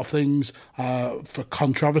a lot of things for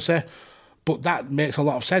controversy, but that makes a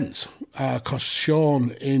lot of sense because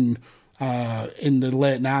Shawn in the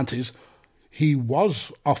late 90s, he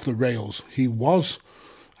was off the rails. He was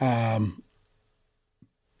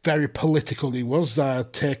very political. He was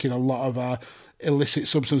taking a lot of illicit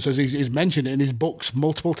substances. He's mentioned it in his books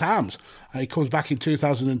multiple times. He comes back in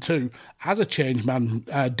 2002 as a changed man,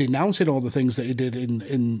 denouncing all the things that he did in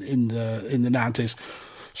the 90s.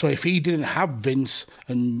 So if he didn't have Vince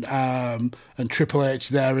and Triple H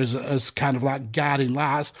there as kind of like guarding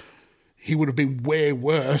lights, he would have been way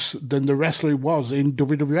worse than the wrestler he was in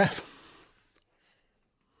WWF.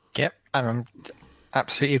 Yep, I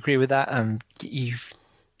absolutely agree with that. He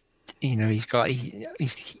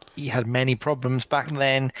had many problems back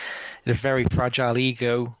then. He had a very fragile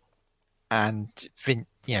ego, and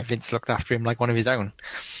Vince looked after him like one of his own.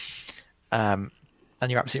 And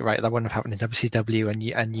you're absolutely right, that wouldn't have happened in WCW.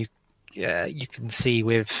 And you can see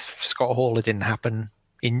with Scott Hall, it didn't happen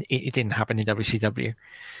in WCW.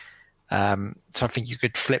 So I think you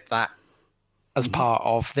could flip that as part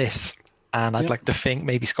of this. And I'd like to think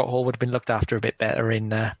maybe Scott Hall would have been looked after a bit better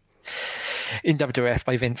in WWF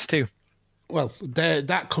by Vince too. Well,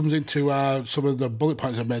 that comes into some of the bullet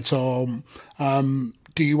points I've made. So,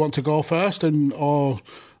 do you want to go first, or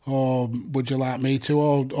would you like me to,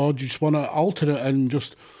 or do you just want to alter it and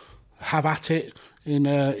just have at it in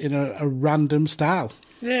a random style?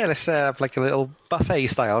 Yeah, let's have like a little buffet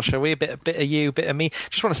style, shall we? A bit of you, bit of me.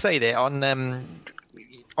 Just want to say there on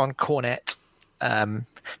Cornette.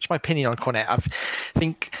 Just my opinion on Cornette. I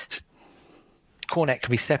think Cornette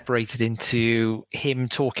can be separated into him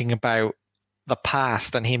talking about the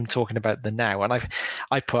past and him talking about the now. And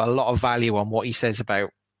I put a lot of value on what he says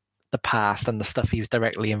about the past and the stuff he was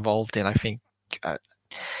directly involved in. I think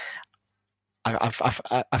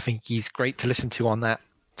I think he's great to listen to on that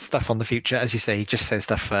stuff on the future. As you say, he just says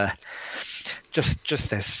stuff for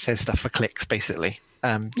says stuff for clicks, basically.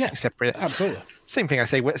 Separate. Absolutely. Same thing I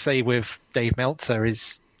say with Dave Meltzer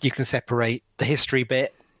is you can separate the history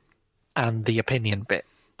bit and the opinion bit,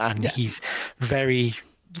 and he's very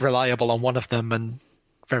reliable on one of them and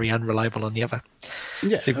very unreliable on the other.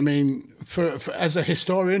 Yeah, so, I mean, for as a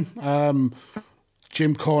historian,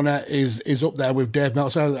 Jim Cornette is up there with Dave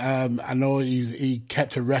Meltzer. I know he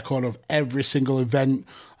kept a record of every single event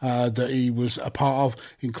that he was a part of,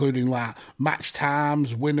 including like match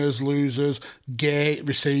times, winners, losers, gate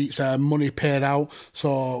receipts, money paid out.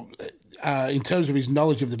 So in terms of his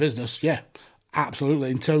knowledge of the business, yeah,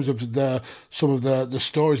 absolutely. In terms of some of the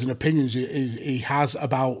stories and opinions he has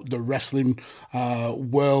about the wrestling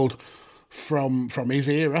world from his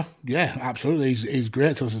era, yeah, absolutely, he's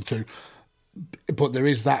great to listen to. But there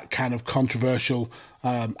is that kind of controversial,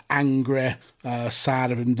 angry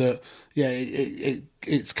side of him that, yeah,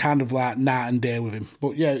 it's kind of like night and day with him.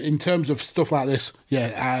 But yeah, in terms of stuff like this,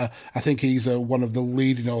 yeah, I think he's one of the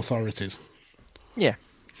leading authorities. Yeah,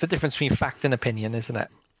 it's the difference between fact and opinion, isn't it?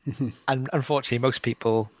 Mm-hmm. And unfortunately, most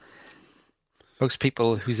people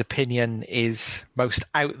whose opinion is most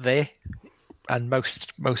out there and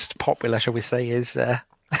most popular, shall we say, is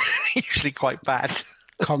usually quite bad.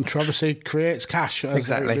 Controversy creates cash, as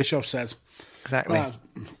exactly. Bischoff says. Exactly.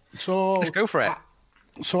 So let's go for it.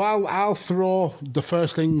 So I'll throw the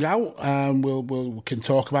first thing out, and we can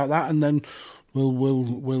talk about that, and then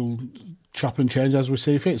we'll chop and change as we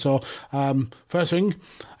see fit. So first thing,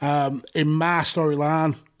 in my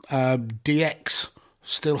storyline, DX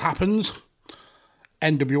still happens,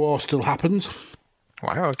 NWO still happens.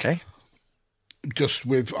 Wow. Okay. Just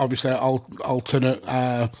with obviously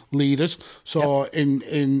alternate leaders. So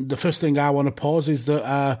in the first thing I want to pause is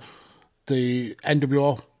that the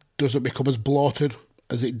NWO doesn't become as bloated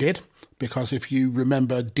as it did, because if you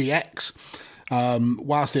remember DX,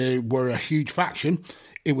 whilst they were a huge faction,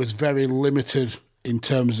 it was very limited in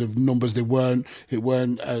terms of numbers. It weren't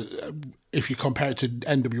if you compare it to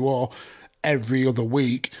NWO, every other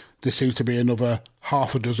week there seems to be another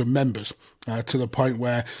half a dozen members, to the point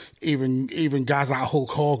where even guys like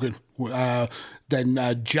Hulk Hogan,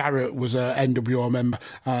 then Jarrett was an NWO member,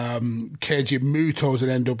 Keiji Muto was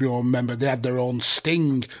an NWO member. They had their own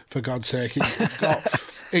Sting, for God's sake.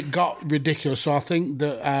 It got ridiculous. So I think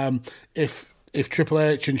that if Triple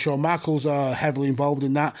H and Shawn Michaels are heavily involved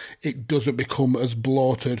in that, it doesn't become as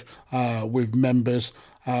bloated with members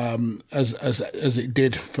as it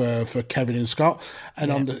did for Kevin and Scott.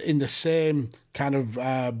 And in the same kind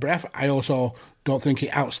of breath, I also don't think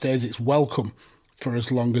it outstays its welcome for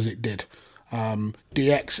as long as it did.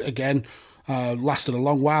 DX again lasted a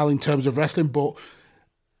long while in terms of wrestling, but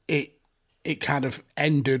it kind of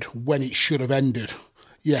ended when it should have ended.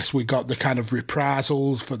 Yes, we got the kind of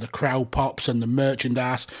reprisals for the crowd pops and the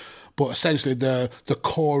merchandise, but essentially the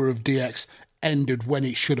core of DX ended when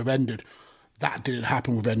it should have ended. That didn't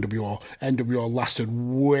happen with NWO. NWO lasted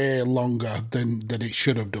way longer than it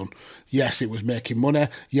should have done. Yes, it was making money.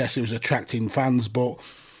 Yes, it was attracting fans, but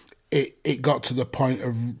it got to the point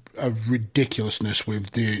of ridiculousness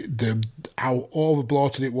with the how over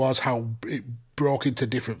bloated it was, how it broke into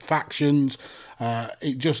different factions.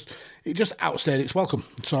 It just outstayed its welcome.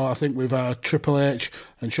 So I think with Triple H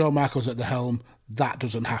and Shawn Michaels at the helm, that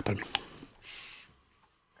doesn't happen.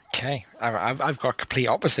 Okay, I've got a complete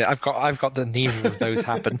opposite. I've got the neither of those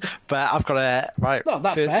happen, but I've got a right. No,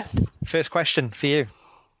 that's fair. First question for you: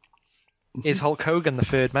 Is Hulk Hogan the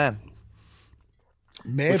third man?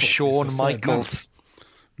 Mabel with Shawn Michaels.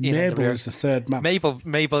 Mabel is the third man.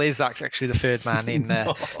 Mabel is actually the third man in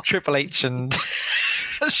Triple H and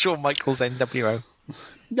Shawn Michaels NWO.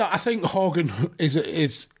 No, I think Hogan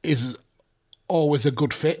is always a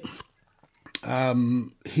good fit.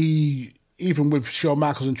 He. Even with Shawn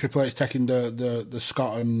Michaels and Triple H taking the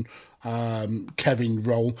Scott and Kevin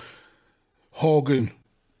role, Hogan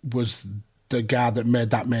was the guy that made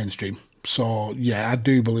that mainstream. So, yeah, I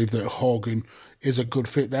do believe that Hogan is a good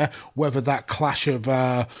fit there. Whether that clash of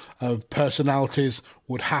personalities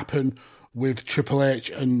would happen with Triple H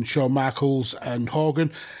and Shawn Michaels and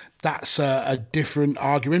Hogan, that's a different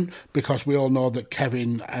argument, because we all know that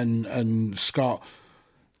Kevin and Scott,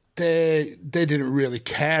 they didn't really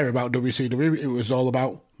care about WCW. It was all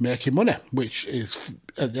about making money, which is,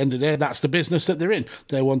 at the end of the day, that's the business that they're in.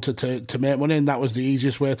 They wanted to make money, and that was the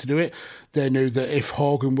easiest way to do it. They knew that if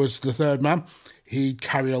Hogan was the third man, he'd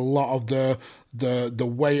carry a lot of the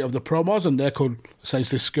weight of the promos, and they could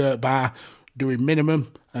essentially skirt by doing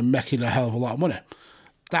minimum and making a hell of a lot of money.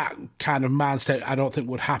 that kind of mindset I don't think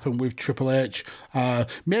would happen with Triple H.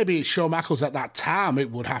 Maybe it's Shawn Michaels at that time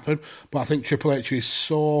it would happen, but I think Triple H is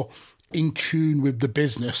so in tune with the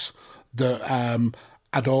business that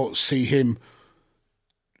I don't see him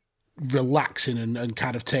relaxing and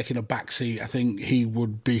kind of taking a backseat. I think he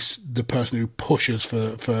would be the person who pushes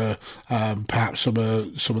for perhaps some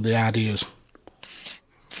of the ideas.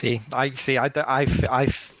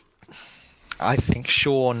 I think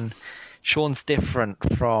Shawn's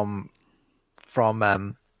different from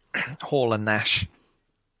Hall and Nash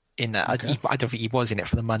in that I don't think he was in it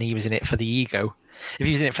for the money. He was in it for the ego. If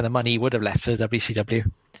he was in it for the money, he would have left for the WCW.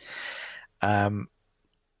 And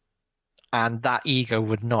that ego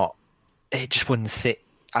would not. It just wouldn't sit.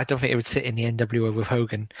 I don't think it would sit in the NWO with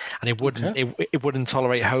Hogan, and it wouldn't. Okay. It wouldn't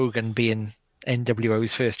tolerate Hogan being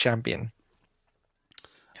NWO's first champion.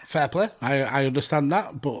 Fair play. I understand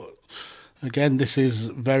that, but again, this is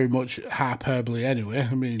very much hyperbole anyway.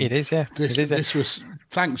 I mean, it is. Yeah, this was.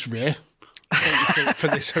 Thanks, Ray, for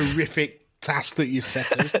this horrific task that you set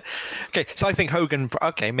us. Okay, so I think Hogan.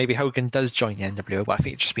 Okay, maybe Hogan does join the NWO, but I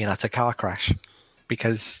think it'd just be an utter car crash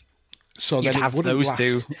because. So then it wouldn't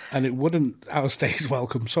last, and it wouldn't outstay his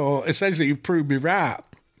welcome. So essentially, you've proved me right.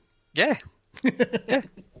 Yeah. Yeah.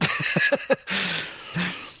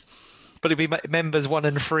 But it'd be members 1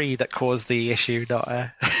 and 3 that caused the issue,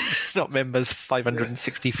 not members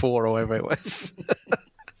 564 or whatever it was.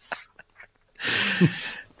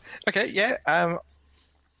 Okay, yeah.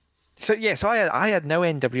 So I had no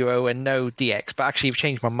NWO and no DX, but actually, I've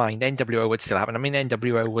changed my mind. NWO would still happen. I mean,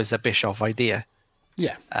 NWO was a Bischoff idea.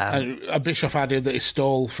 Yeah, a Bischoff idea that he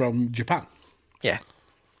stole from Japan. Yeah,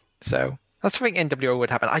 so that's something NWO would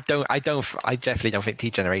happen. I definitely don't think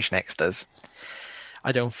T-Generation X does.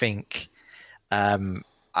 I don't think. I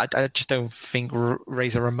just don't think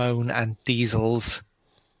Razor Ramon and Diesel's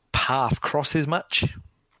path crosses much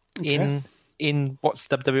in what's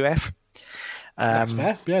WWF. That's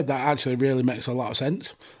fair. Yeah, that actually really makes a lot of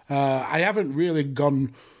sense. I haven't really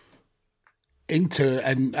gone into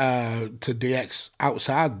to DX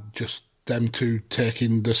outside just them two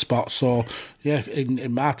taking the spot. So yeah,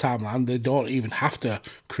 in my timeline, they don't even have to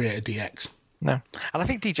create a DX. No, and I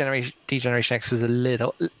think D-Generation X was a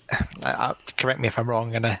little. Correct me if I'm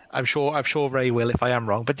wrong, and I'm sure Ray will if I am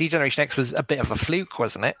wrong. But D-Generation X was a bit of a fluke,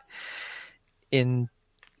 wasn't it? In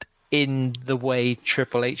the way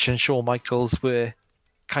Triple H and Shawn Michaels were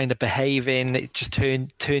kind of behaving, it just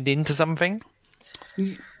turned into something.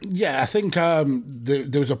 Yeah, I think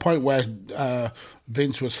there was a point where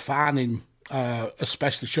Vince was fanning,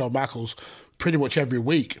 especially Shawn Michaels, pretty much every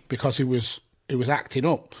week because he was acting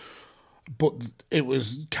up. But it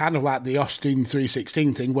was kind of like the Austin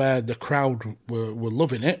 316 thing where the crowd were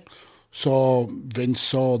loving it. So Vince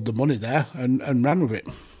saw the money there and ran with it.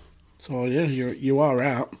 So yeah, you are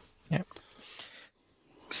out. Yeah.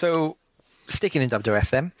 So sticking in WWF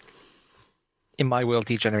then, in my world,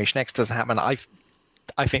 D-Generation X doesn't happen. I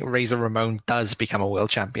think Razor Ramon does become a world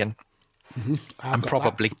champion, and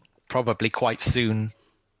probably quite soon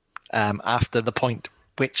after the point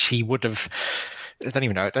which he would have. I don't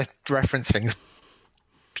even know. They reference things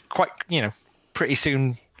quite, pretty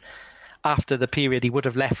soon after the period he would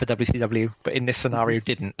have left for WCW, but in this scenario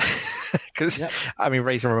didn't, because I mean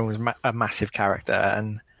Razor Ramon was a massive character,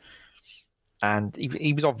 and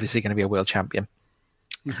he was obviously going to be a world champion.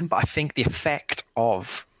 But I think the effect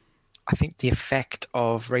of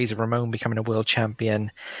Razor Ramon becoming a world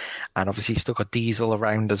champion, and obviously you've still got Diesel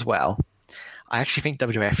around as well. I actually think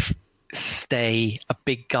WWF stay a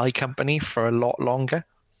big guy company for a lot longer,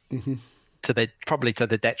 probably to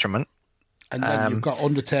the detriment. And then you've got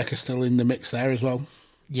Undertaker still in the mix there as well.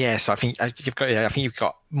 Yeah, so I think you've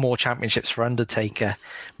got more championships for Undertaker,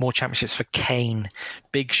 more championships for Kane,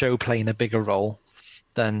 Big Show playing a bigger role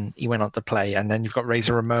than he went on to play, and then you've got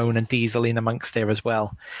Razor Ramon and Diesel in amongst there as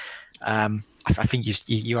well. I think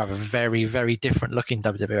you have a very, very different look in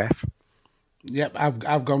WWF. Yep,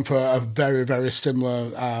 I've gone for a very, very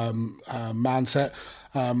similar mindset.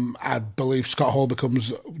 I believe Scott Hall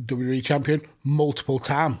becomes WWE champion, multiple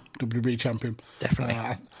time WWE champion. Definitely.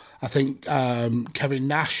 I think Kevin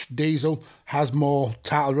Nash, Diesel, has more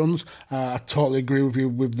title runs. I totally agree with you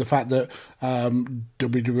with the fact that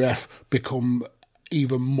WWF become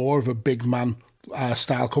even more of a big man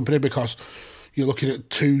style company, because you're looking at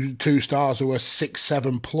two stars who are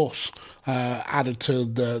 6'7" plus added to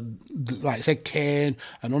the like I said, Kane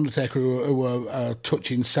and Undertaker who are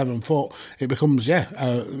touching 7 foot. It becomes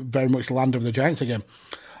very much the land of the giants again.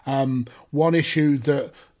 One issue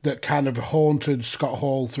that kind of haunted Scott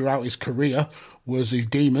Hall throughout his career was his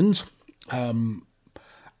demons, and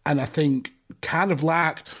I think kind of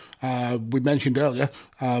like we mentioned earlier,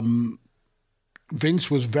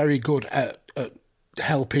 Vince was very good at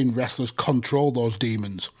helping wrestlers control those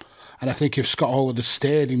demons. And I think if Scott Hall had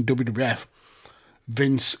stayed in WWF,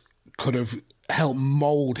 Vince could have helped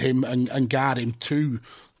mould him and guide him to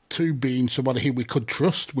being somebody who we could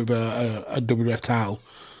trust with a WWF title.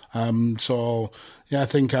 So, yeah, I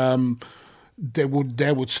think there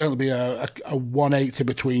would certainly be a 180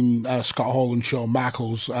 between Scott Hall and Shawn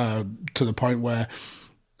Michaels to the point where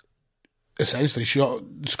essentially Scott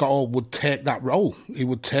Hall would take that role. He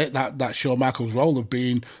would take that Shawn Michaels role of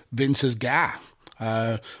being Vince's guy.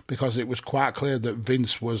 Because it was quite clear that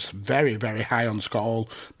Vince was very, very high on Scott Hall.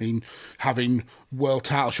 I mean, having world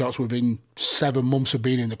title shots within 7 months of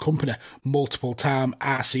being in the company, multiple-time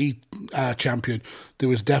RC champion, there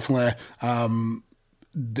was definitely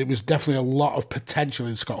a lot of potential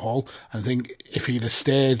in Scott Hall. I think if he'd have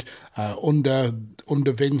stayed under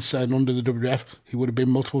Vince and under the WWF, he would have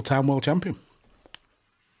been multiple-time world champion.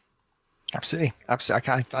 Absolutely. I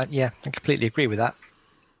completely agree with that.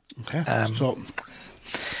 Okay, so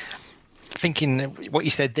thinking what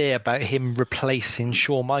you said there about him replacing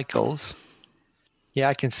Shawn Michaels, yeah,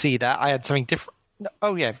 I can see that. I had something different.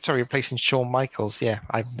 Oh yeah, sorry, replacing Shawn Michaels. Yeah,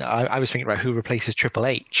 I was thinking about who replaces Triple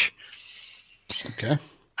H. Okay.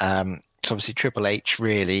 So obviously Triple H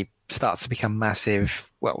really starts to become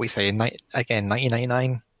massive. What we say again,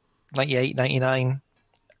 1999, 98, 99,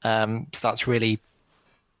 starts really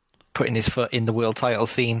putting his foot in the world title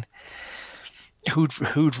scene.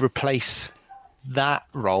 Who'd replace that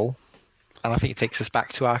role? And I think it takes us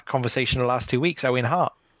back to our conversation the last 2 weeks, Owen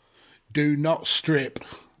Hart. Do not strip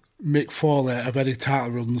Mick Foley of any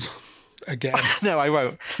title runs again. No, I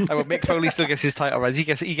won't. Mick Foley still gets his title runs. He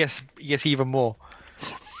gets even more.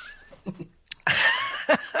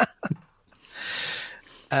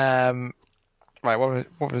 Right, what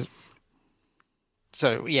was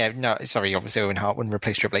so yeah, no, sorry, obviously Owen Hart wouldn't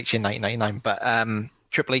replace Triple H in 1999, but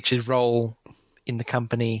Triple H's role in the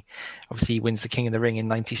company, obviously he wins the King of the Ring in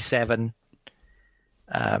 97.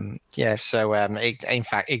 So in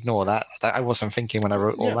fact, ignore that. I wasn't thinking when I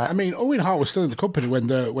wrote all that. I mean, Owen Hart was still in the company when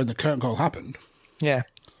the curtain call happened. Yeah.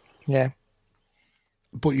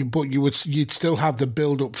 But you'd still have the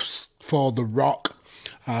build up for The Rock.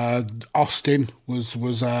 Austin was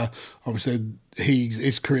obviously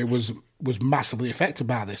his career was massively affected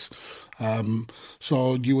by this.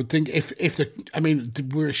 So you would think if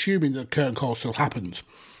we're assuming that curtain call still happens.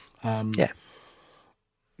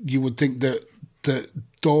 You would think that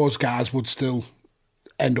those guys would still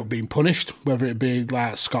end up being punished, whether it be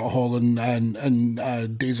like Scott Hall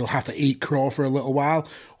and Diesel have to eat crow for a little while,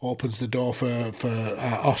 opens the door for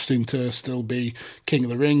Austin to still be King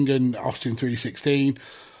of the Ring and Austin 316.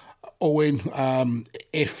 Owen,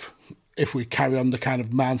 if we carry on the kind of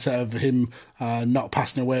mindset of him not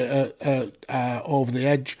passing away over the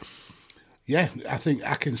edge, yeah, I think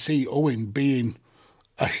I can see Owen being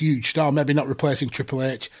a huge star, maybe not replacing Triple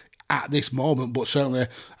H at this moment, but certainly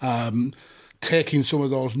taking some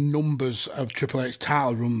of those numbers of Triple H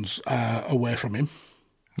title runs away from him.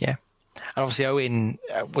 Yeah. And obviously Owen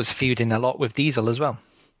was feuding a lot with Diesel as well.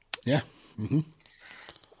 Yeah. Mm-hmm.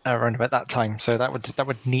 Around about that time, so that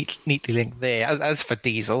would neatly link there. As for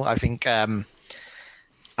Diesel, I think I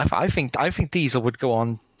think Diesel would go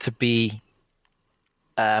on to be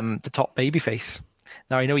the top babyface.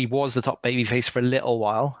 Now I know he was the top babyface for a little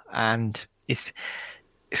while, and it's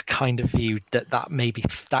kind of viewed that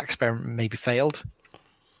experiment maybe failed.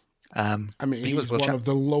 He was one of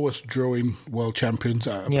the lowest drawing world champions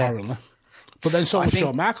apparently. Yeah. But then so was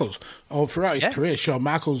Shawn Michaels. Throughout his career, Shawn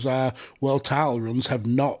Michaels' world title runs have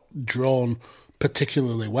not drawn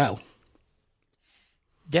particularly well.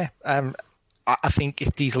 Yeah, I think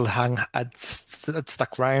if Diesel had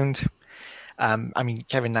stuck around,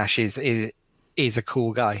 Kevin Nash is a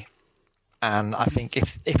cool guy, and I think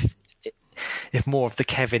if more of the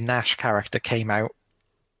Kevin Nash character came out,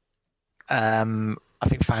 I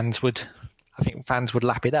think fans would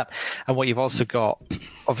lap it up. And what you've also got,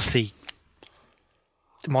 obviously,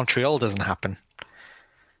 Montreal doesn't happen.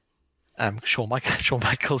 Shawn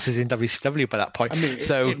Michaels is in WCW by that point.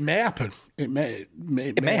 So it may happen. It may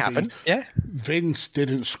happen. Yeah. Vince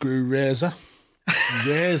didn't screw Razor.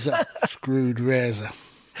 Razor screwed Razor.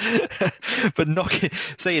 But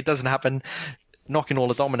say it doesn't happen. Knocking all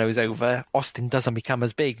the dominoes over, Austin doesn't become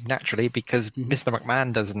as big naturally because Mr.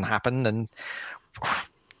 McMahon doesn't happen, and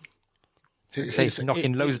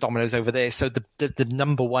knocking loads of dominoes over there. So the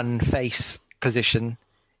number one face position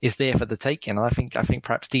is there for the taking, and I think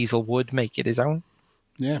perhaps Diesel would make it his own.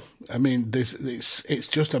 Yeah, it's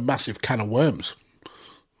just a massive can of worms.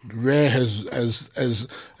 Ray has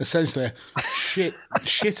essentially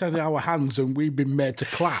shit on our hands, and we've been made to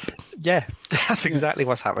clap. Yeah, that's exactly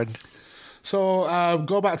what's happened. So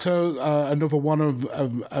go back to another one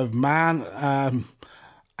of man,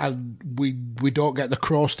 and we don't get the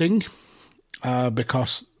Crow Sting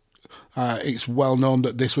because it's well known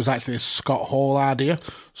that this was actually a Scott Hall idea.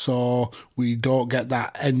 So we don't get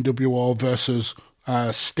that NWO versus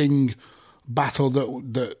Sting battle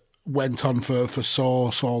that went on for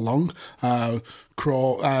so long.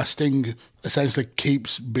 Sting essentially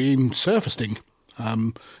keeps being Surfer Sting.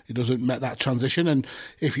 He doesn't make that transition, and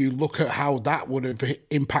if you look at how that would have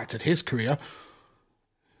impacted his career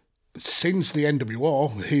since the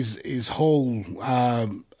NWO, his whole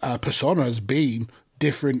persona has been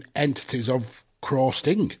different entities of Crow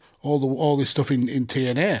Sting. All this stuff in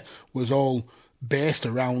TNA was all based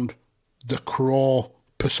around the Crow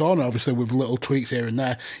persona, obviously with little tweaks here and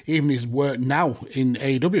there. Even his work now in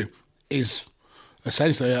AEW is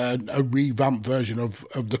essentially a revamped version of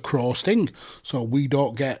the Crow Sting. So we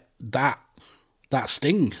don't get that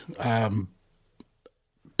Sting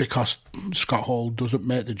because Scott Hall doesn't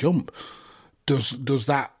make the jump. Does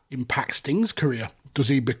that impact Sting's career? Does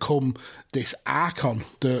he become this icon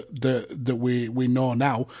that we know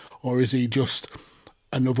now, or is he just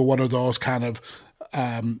another one of those kind of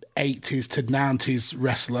 80s to 90s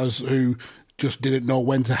wrestlers who just didn't know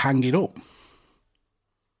when to hang it up?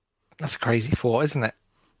 That's a crazy thought, isn't it?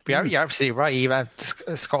 You're absolutely right.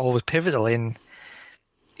 Scott Hall was pivotal in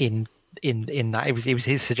that. It was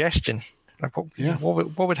his suggestion. Like,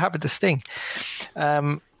 what would happen to Sting?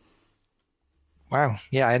 Wow.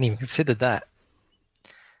 Yeah, I hadn't even considered that.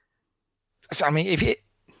 So, I mean,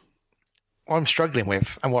 what I'm struggling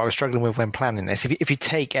with, and what I was struggling with when planning this, if you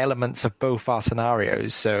take elements of both our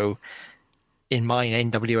scenarios, so in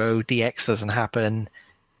mine, NWO DX doesn't happen,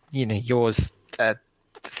 yours,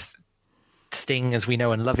 Sting, as we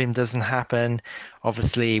know and love him, doesn't happen.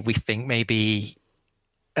 Obviously, we think maybe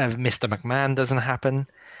Mr. McMahon doesn't happen.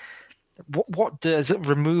 What does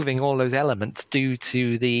removing all those elements do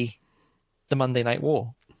to the Monday Night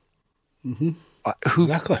War? Mm-hmm.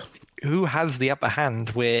 Exactly. Who has the upper hand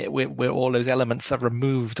where all those elements are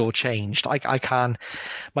removed or changed? I can't.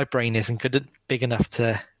 My brain isn't big enough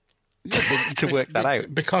to work that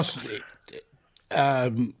out. Because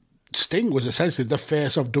Sting was essentially the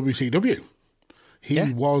face of WCW. He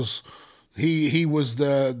was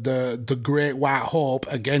the great white hope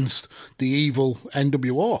against the evil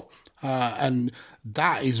NWO, and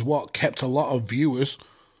that is what kept a lot of viewers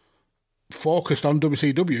focused on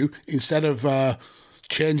WCW instead of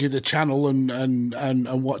changing the channel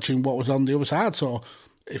and watching what was on the other side. So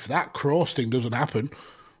if that Crow Sting doesn't happen,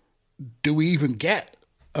 do we even get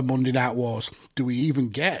a Monday Night Wars? Do we even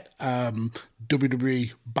get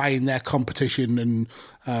WWE buying their competition, and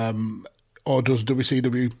or does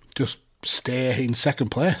WCW just stay in second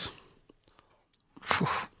place? I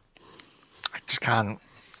just can't.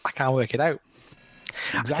 I can't work it out.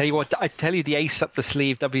 Exactly. I tell you what. I tell you the ace up the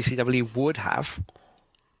sleeve WCW would have,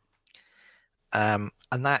 and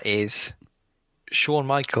that is Shawn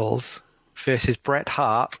Michaels versus Bret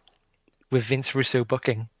Hart with Vince Russo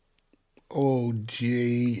booking. Oh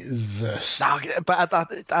Jesus! Now, but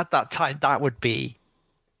at that time, that would be.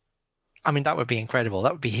 I mean, that would be incredible.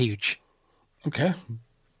 That would be huge. Okay,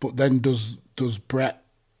 but then does Bret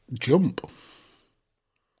jump?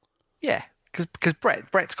 Yeah, because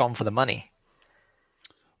Bret's gone for the money.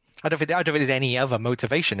 I don't think there's any other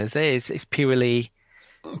motivation. Is there? It's purely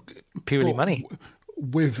money.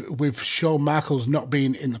 With Shawn Michaels not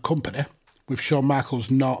being in the company, with Shawn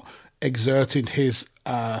Michaels not exerting his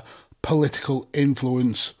political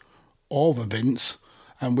influence over Vince,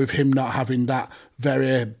 and with him not having that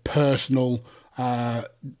very personal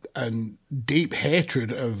and deep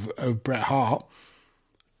hatred of Bret Hart,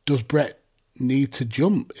 does Bret need to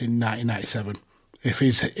jump in 1997 if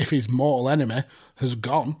his mortal enemy has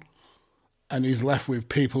gone and he's left with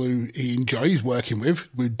people who he enjoys working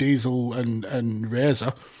with Diesel and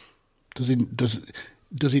Razor? Does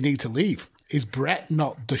he need to leave? Is Bret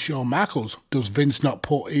not the Shawn Michaels? Does Vince not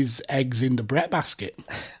put his eggs in the Bret basket?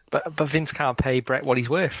 But Vince can't pay Bret what he's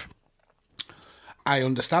worth. I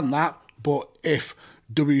understand that, but if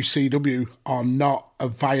WCW are not a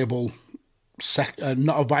viable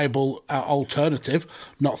alternative,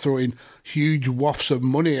 not throwing huge wafts of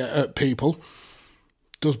money at people,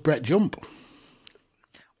 does Bret jump?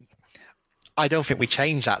 I don't think we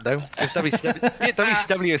change that though, because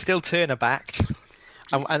WCW is still Turner backed.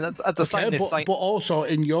 And at the same time, but also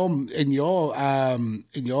in your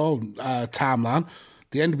timeline,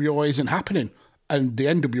 the NWO isn't happening, and the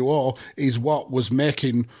NWO is what was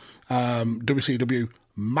making WCW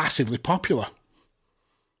massively popular.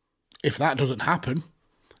 If that doesn't happen,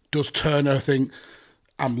 does Turner think,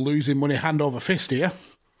 I'm losing money hand over fist here?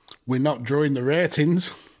 We're not drawing the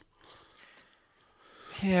ratings.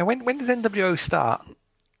 Yeah, when does NWO start?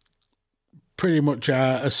 Pretty much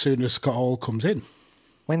as soon as Scott Hall comes in.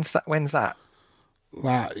 When's that?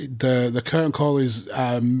 Like the current call is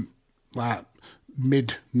like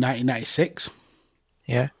mid 1996.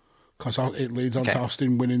 Yeah, because it leads on to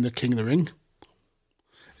Austin winning the King of the Ring.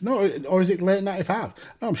 No, or is it late 95?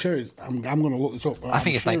 No, I'm sure it's... I'm going to look this up. I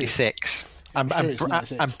think it's 96. And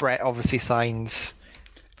Brett obviously signs...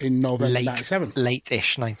 in November 97.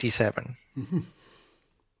 Late-ish 97. Mm-hmm.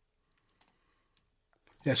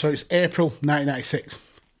 Yeah, so it's April 1996.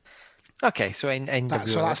 Okay, so in NWO...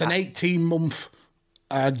 So that's an 18-month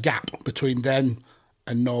gap between then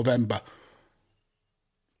and November.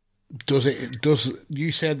 Does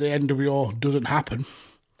you said the NWO doesn't happen?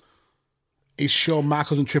 Is Shawn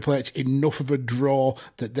Michaels and Triple H enough of a draw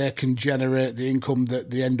that they can generate the income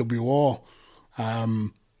that the NWO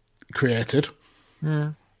created?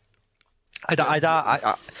 I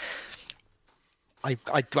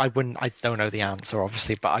wouldn't. I don't know the answer,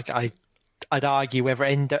 obviously, but I'd argue whether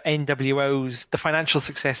NWO's the financial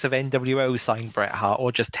success of NWO signed Bret Hart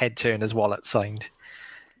or just Ted Turner's wallet signed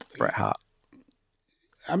Bret Hart.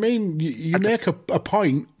 I mean, you make a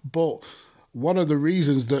point, but one of the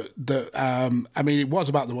reasons that I mean, it was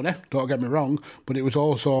about the money, don't get me wrong, but it was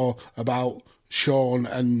also about Shawn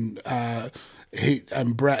and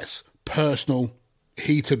Bret's personal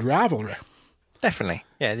heated rivalry. Definitely,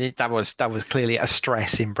 yeah, that was clearly a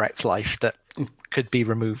stress in Bret's life that could be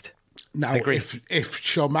removed. Now, if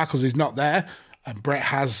Shawn Michaels is not there and Bret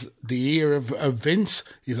has the ear of Vince,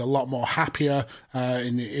 he's a lot more happier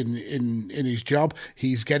in his job.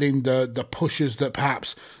 He's getting the pushes that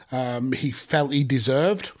perhaps he felt he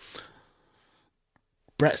deserved.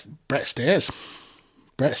 Bret stays.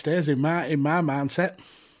 Bret stays in my mindset.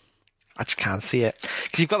 I just can't see it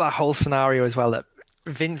because you've got that whole scenario as well that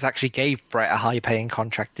Vince actually gave Bret a high-paying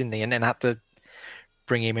contract, didn't he? And then had to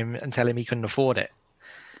bring him in and tell him he couldn't afford it.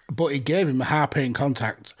 But he gave him a high-paying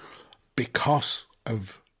contract because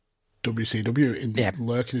of WCW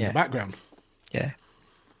lurking in the background. Yeah.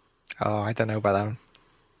 Oh, I don't know about that one.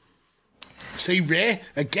 See, Ray,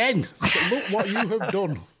 again, look what you have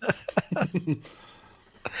done.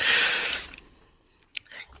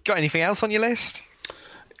 Got anything else on your list?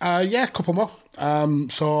 Yeah, a couple more.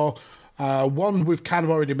 One we've kind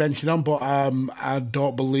of already mentioned on, but I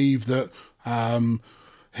don't believe that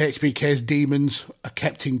HBK's demons are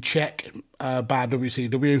kept in check by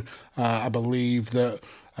WCW. I believe that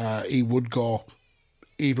he would go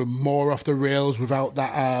even more off the rails without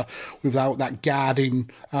that guarding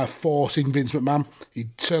force in Vince McMahon. He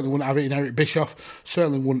certainly wouldn't have it in Eric Bischoff.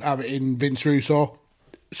 Certainly wouldn't have it in Vince Russo.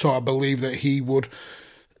 So I believe that he would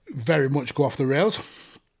very much go off the rails.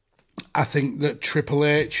 I think that Triple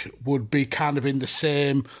H would be kind of in the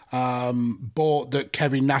same boat that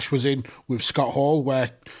Kevin Nash was in with Scott Hall,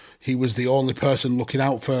 where he was the only person looking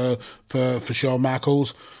out for Shawn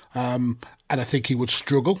Michaels. And I think he would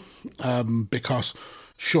struggle because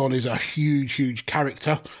Shawn is a huge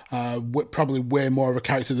character, probably way more of a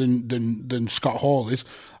character than Scott Hall is.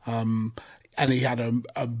 And he had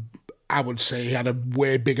I would say he had a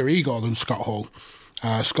way bigger ego than Scott Hall.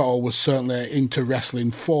 Scott Hall was certainly into wrestling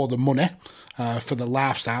for the money, for the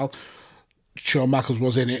lifestyle. Shawn Michaels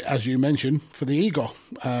was in it, as you mentioned, for the ego.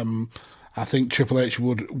 I think Triple H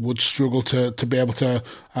would struggle to be able to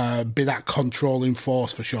be that controlling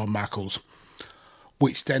force for Shawn Michaels,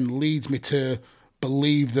 which then leads me to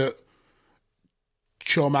believe that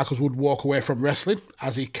Shawn Michaels would walk away from wrestling,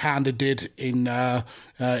 as he kind of did in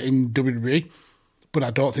WWE, but I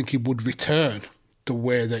don't think he would return the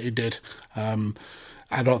way that he did.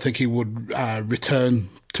 I don't think he would return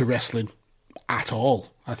to wrestling at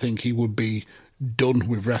all. I think he would be done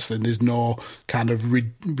with wrestling. There's no kind of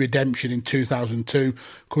redemption in 2002,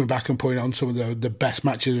 coming back and putting on some of the best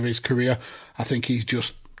matches of his career. I think he's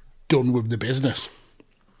just done with the business.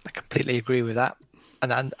 I completely agree with that.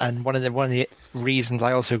 And one of the reasons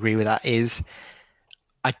I also agree with that is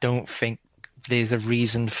I don't think there's a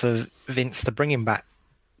reason for Vince to bring him back.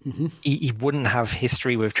 Mm-hmm. He wouldn't have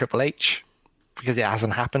history with Triple H because it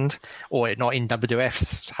hasn't happened, or not in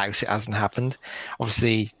WWF's house. It hasn't happened.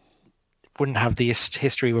 Obviously, wouldn't have the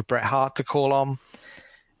history with Bret Hart to call on.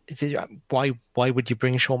 Why would you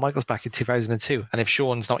bring Shawn Michaels back in 2002? And if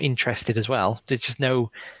Shawn's not interested as well, there's no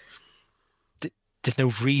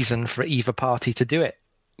reason for either party to do it.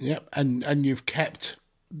 Yeah, and you've kept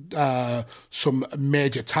some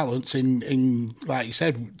major talents in like you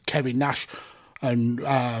said, Kevin Nash. and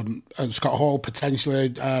Scott Hall, potentially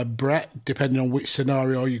Brett, depending on which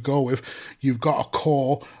scenario you go with, you've got a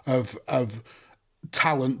core of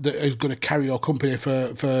talent that is going to carry your company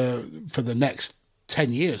for the next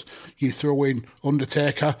 10 years. You throw in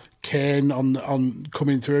Undertaker, Kane on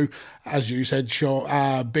coming through, as you said,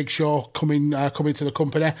 Big Show coming to the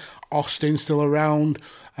company, Austin still around,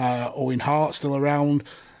 Owen Hart still around.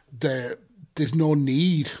 There's no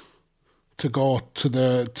need to go to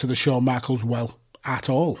the Shawn Michaels well at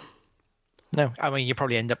all. No, I mean, you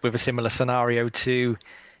probably end up with a similar scenario to,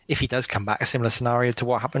 if he does come back, a similar scenario to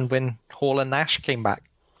what happened when Hall and Nash came back,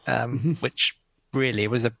 which really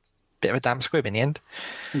was a bit of a damn squib in the end.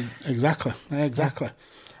 Exactly.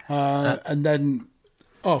 And then,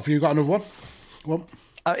 have you got another one?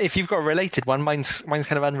 If you've got a related one, mine's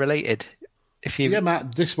kind of unrelated. Yeah,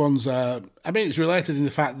 Matt, this one's. It's related in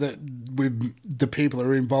the fact that with the people that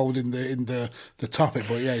are involved in the topic,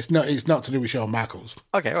 but yeah, it's not to do with Shawn Michaels.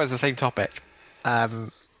 Okay, well, it's the same topic.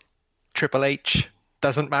 Triple H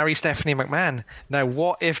doesn't marry Stephanie McMahon. Now,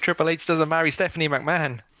 what if Triple H doesn't marry Stephanie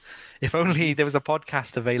McMahon? If only there was a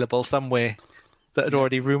podcast available somewhere that had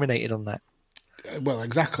already ruminated on that. Well,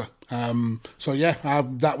 exactly.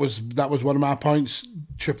 That was one of my points.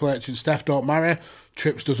 Triple H and Steph don't marry.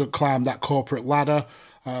 Trips doesn't climb that corporate ladder.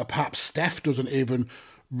 Perhaps Steph doesn't even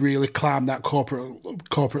really climb that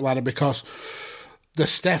corporate ladder, because the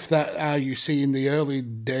Steph that you see in the early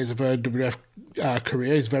days of her WWF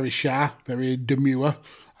career is very shy, very demure.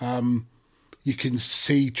 You can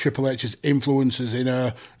see Triple H's influences in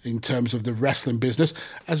her in terms of the wrestling business,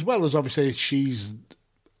 as well as obviously she's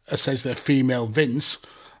essentially a female Vince.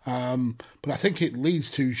 But I think it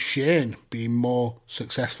leads to Shane being more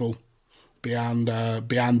successful beyond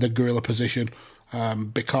the gorilla position,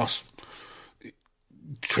 because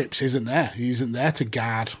Trips isn't there. He isn't there to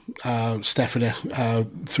guard Stephanie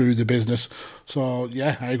through the business. So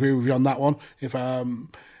yeah, I agree with you on that one. If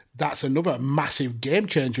that's another massive game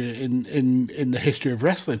changer in the history of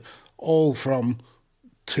wrestling, all from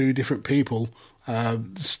two different people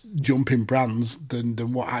jumping brands than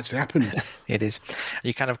what actually happened. It is.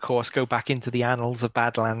 You can, of course, go back into the annals of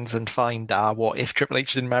Badlands and find what if Triple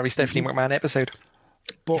H didn't marry Stephanie McMahon episode.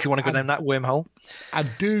 But if you want to go down that wormhole. I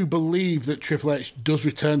do believe that Triple H does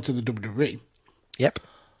return to the WWE. Yep.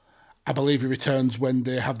 I believe he returns when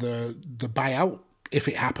they have the buyout, if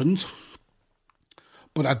it happens.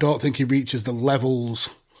 But I don't think he reaches the levels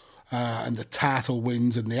and the title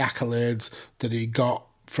wins and the accolades that he got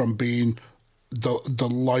from being the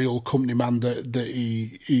loyal company man that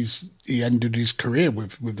he ended his career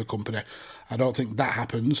with the company. I don't think that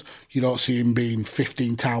happens. You don't see him being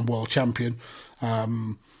 15-time world champion,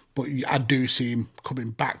 but I do see him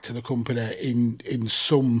coming back to the company in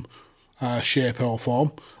some shape or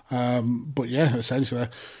form. But yeah, essentially,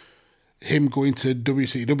 him going to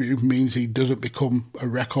WCW means he doesn't become a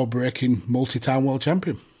record-breaking multi-time world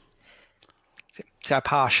champion. So I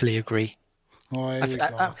partially agree.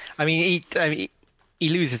 I mean, he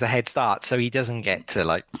loses a head start, so he doesn't get to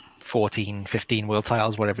like 14, 15 world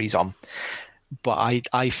titles, whatever he's on. But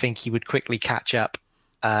I think he would quickly catch up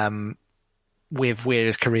with where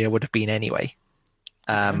his career would have been anyway.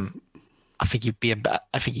 I think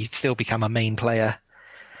he'd still become a main player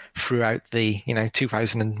throughout the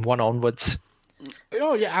 2001 onwards.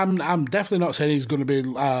 Oh yeah, I'm definitely not saying he's going to be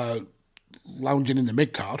lounging in the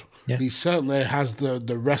mid card. Yeah. He certainly has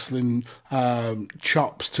the wrestling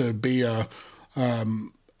chops to be a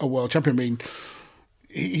world champion. I mean,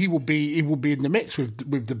 he will be in the mix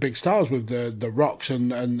with the big stars, with the Rocks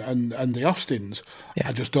and the Austins. Yeah.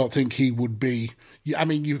 I just don't think he would be. I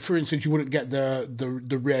mean, for instance, you wouldn't get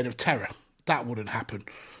the Reign of Terror. That wouldn't happen.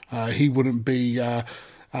 He wouldn't be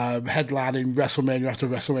headlining WrestleMania after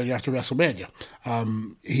WrestleMania after WrestleMania.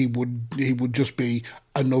 He would just be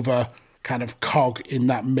another kind of cog in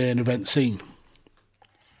that main event scene.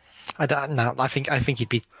 I don't know. I think he'd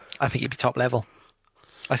be top level.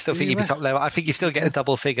 I still think he'd be top level. I think he'd still get the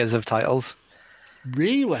double figures of titles.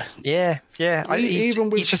 Really? Yeah.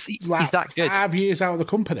 Even with he's that good. 5 years out of the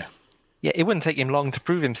company. Yeah, it wouldn't take him long to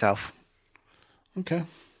prove himself. Okay.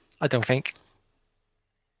 I don't think.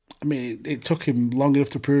 I mean, it took him long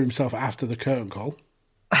enough to prove himself after the curtain call.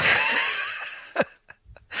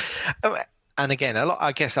 And again,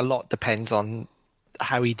 I guess a lot depends on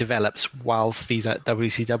how he develops whilst he's at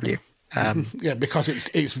WCW. Yeah, because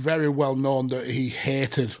it's very well known that he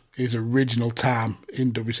hated his original time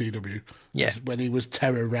in WCW. Yeah, when he was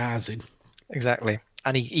terrorizing. Exactly,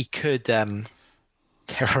 and he could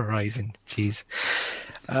terrorizing. Jeez,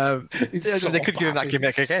 they could give him that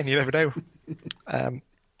gimmick again. You never know.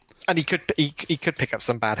 And he could pick up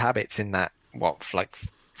some bad habits in that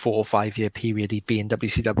 4 or 5 year period he'd be in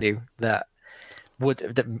WCW that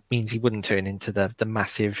means he wouldn't turn into the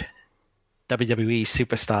massive WWE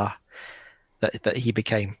superstar that he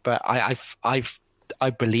became. But I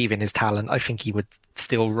believe in his talent. I think he would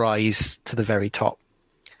still rise to the very top.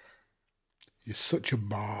 You're such a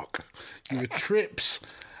mark. You're a Trips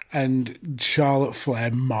and Charlotte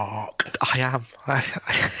Flair mark. I am. I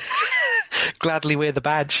gladly wear the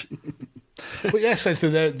badge. But yeah,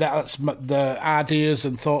 essentially, that's the ideas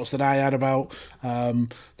and thoughts that I had about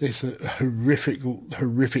this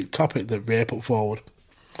horrific topic that Ray put forward.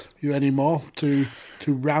 You any more to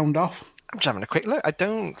round off? I'm just having a quick look. I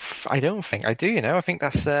don't think I do. I think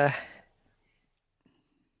that's I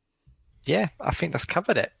think that's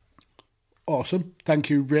covered it. Awesome. Thank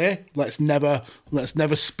you, Ray. Let's never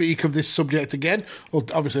speak of this subject again. Well,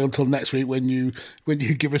 obviously until next week when you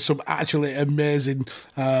give us some actually amazing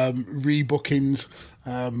rebookings.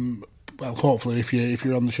 Well, hopefully if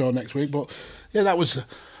you're on the show next week. But yeah, that was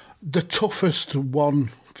the toughest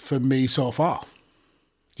one for me so far.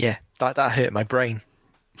 Yeah, that hurt my brain.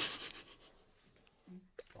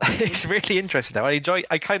 It's really interesting though. I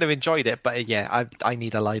kind of enjoyed it, but yeah, I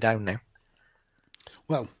need to lie down now.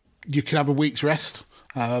 Well, you can have a week's rest,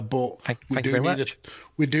 but thank you very much.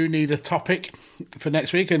 We do need a topic for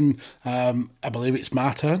next week, and I believe it's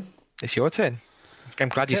my turn. It's your turn. I'm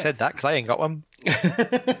glad you said that because I ain't got one.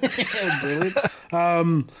 Brilliant.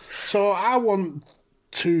 So I want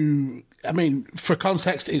to. I mean, for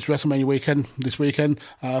context, it's WrestleMania weekend this weekend.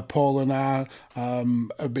 Paul and I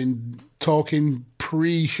have been talking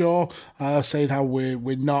pre-show, saying how we're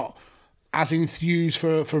not as enthused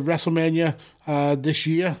for WrestleMania this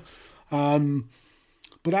year.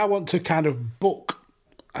 But I want to kind of book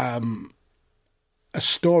a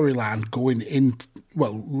storyline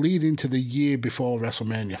leading to the year before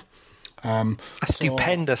WrestleMania. A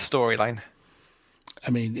stupendous storyline. I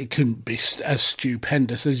mean, it couldn't be as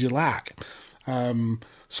stupendous as you like.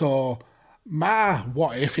 So my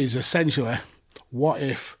what if is essentially, what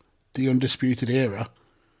if the Undisputed Era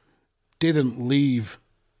didn't leave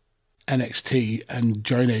NXT and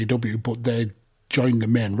join AEW, but they joined the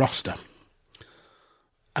main roster?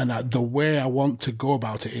 And the way I want to go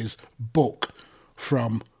about it is book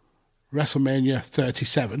from WrestleMania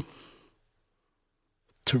 37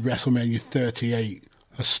 to WrestleMania 38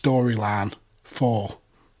 a storyline for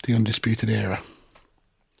the Undisputed Era.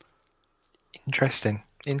 Interesting.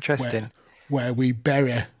 Where we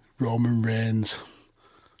bury Roman Reigns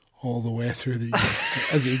all the way through the year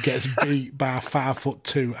as he gets beat by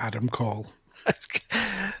 5'2" Adam Cole.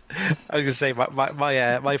 I was going to say,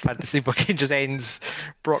 my fantasy booking just ends.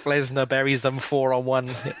 Brock Lesnar buries them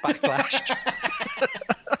 4-on-1 Backlash.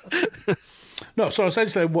 No, so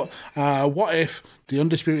essentially, what if the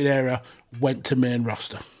Undisputed Era went to main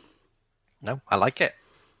roster? No, I like it.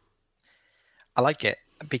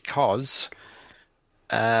 Because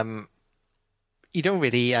you don't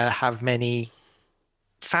really have many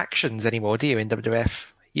factions anymore, do you, in WWF?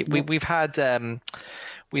 No. We've had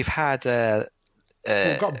we've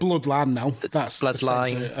got Bloodline now. That's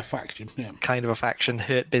Bloodline, a faction, yeah. Kind of a faction.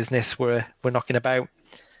 Hurt Business we're knocking about.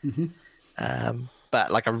 Mm-hmm.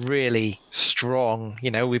 But like a really strong,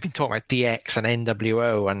 we've been talking about DX and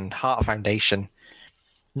NWO and Heart Foundation.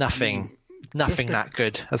 Nothing that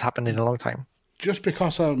good has happened in a long time. Just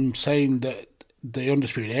because I'm saying that the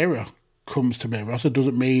Undisputed Era comes to main roster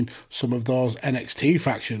doesn't mean some of those NXT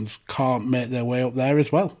factions can't make their way up there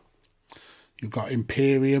as well. You've got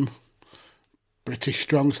Imperium, British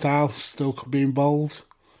Strong Style still could be involved.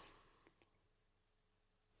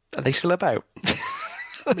 Are they still about?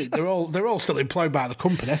 I mean, they're all still employed by the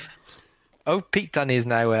company. Oh, Pete Dunne is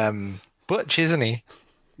now Butch, isn't he?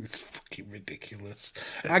 It's fucking ridiculous.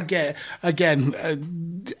 I get, again,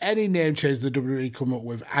 any name change the WWE come up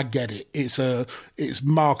with, I get it. It's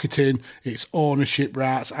marketing, it's ownership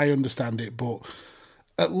rights, I understand it, but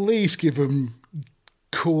at least give them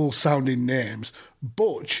cool sounding names.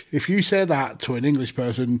 Butch, if you say that to an English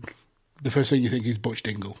person, the first thing you think is Butch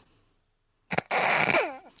Dingle.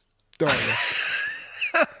 Don't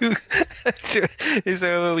you?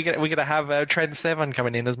 So we're gonna have Trent Seven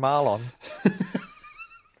coming in as Marlon.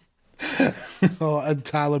 And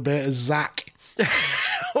Tyler Bate as Zach.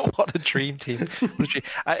 What a dream team.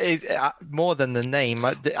 More than the name,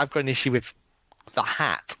 I've got an issue with the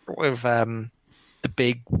hat with the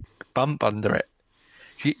big bump under it.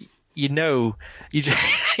 You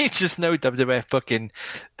just know WWF booking,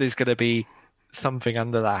 there's going to be something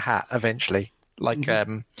under that hat eventually, like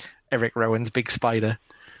Eric Rowan's big spider.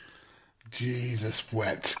 Jesus,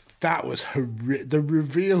 wet. That was the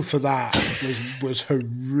reveal for that was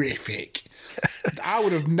horrific. I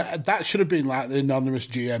would have. That should have been like the anonymous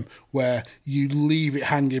GM, where you leave it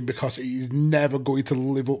hanging because he's never going to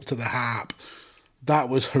live up to the hype. That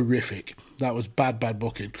was horrific. That was bad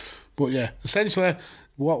booking. But yeah, essentially,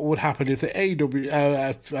 what would happen if the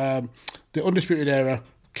AEW, the Undisputed Era,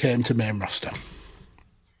 came to main roster?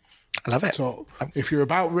 I love it. So if you're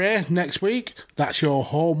about Ray next week, that's your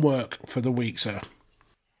homework for the week, sir.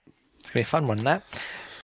 It's going to be a fun one, that.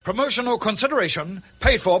 Promotional consideration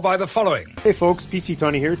paid for by the following. Hey folks, PC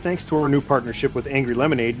Tony here. Thanks to our new partnership with Angry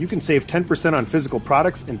Lemonade, you can save 10% on physical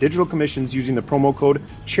products and digital commissions using the promo code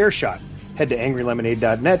ChairShot. Head to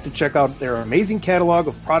angrylemonade.net to check out their amazing catalog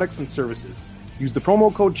of products and services. Use the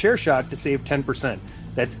promo code ChairShot to save 10%.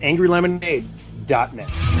 That's angrylemonade.net.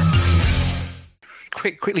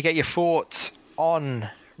 Quickly get your thoughts on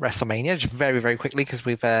WrestleMania, just very, very quickly, because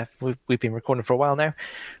we've been recording for a while now.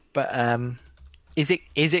 But is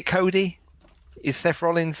it Cody? Is Seth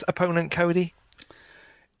Rollins' opponent Cody?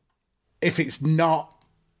 If it's not,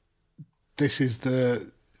 this is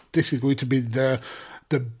going to be the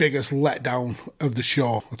biggest letdown of the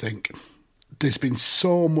show, I think. There's been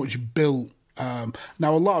so much built. Now,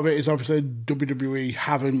 a lot of it is obviously WWE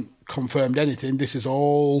haven't confirmed anything. This is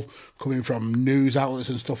all coming from news outlets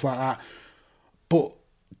and stuff like that. But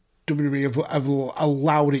WWE have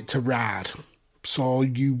allowed it to ride. So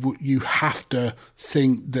you have to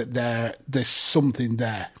think that there's something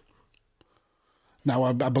there. Now,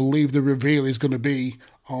 I believe the reveal is going to be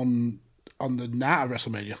on the night of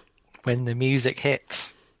WrestleMania. When the music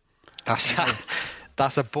hits. That's a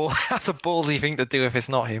ballsy thing to do if it's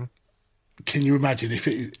not him. Can you imagine if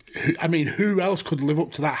it? I mean, who else could live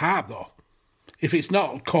up to that hype though? If it's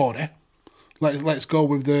not Cody, let's go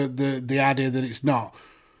with the idea that it's not.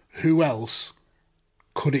 Who else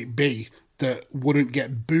could it be that wouldn't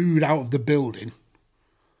get booed out of the building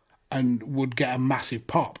and would get a massive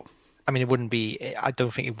pop? I mean, I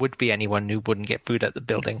don't think it would be anyone who wouldn't get booed at the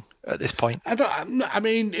building at this point. I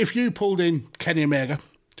mean, if you pulled in Kenny Omega,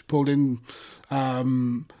 pulled in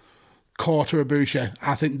Kota Ibushi,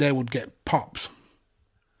 I think they would get pops.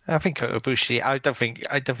 I think Kota Ibushi. I don't think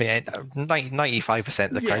 95%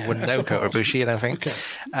 of the crowd wouldn't know Kota Ibushi. I don't think. Okay.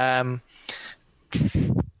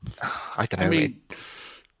 I don't know. I mean,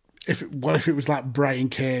 what if it was like Brian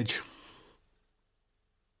Cage?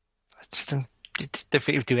 I just don't think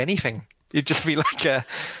it would do anything. It'd just be like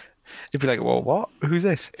well, what? Who's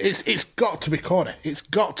this? It's got to be Cody. It's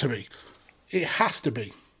got to be. It has to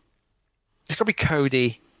be. It's got to be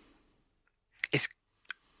Cody.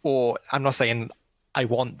 Or I'm not saying I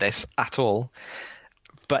want this at all,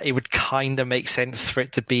 but it would kind of make sense for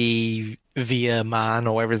it to be Via Man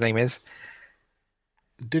or whatever his name is.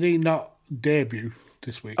 Did he not debut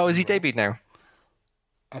this week? Oh, is he debuted now?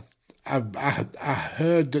 I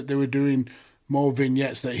heard that they were doing more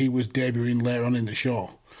vignettes that he was debuting later on in the show.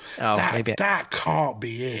 Oh, maybe that can't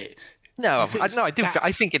be it. No,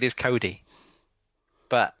 I think it is Cody,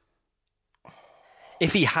 but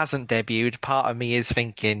if he hasn't debuted, part of me is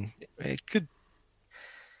thinking it could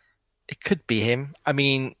be him. I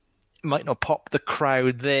mean, it might not pop the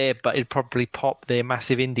crowd there, but it'd probably pop their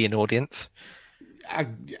massive Indian audience. I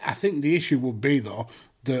think the issue would be, though,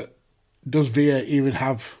 that does Via even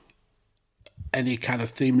have any kind of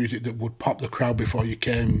theme music that would pop the crowd before he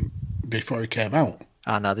came out?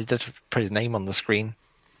 Ah, no, they just put his name on the screen.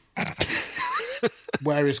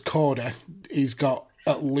 Whereas Cody, he's got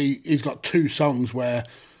two songs where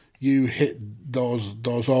you hit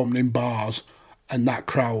those opening bars and that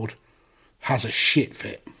crowd has a shit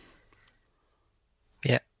fit.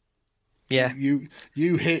 Yeah. Yeah. You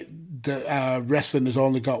hit the wrestling has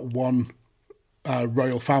only got one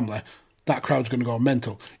royal family, that crowd's going to go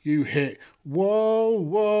mental. You hit,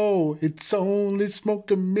 whoa, it's only smoke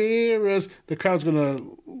and mirrors, the crowd's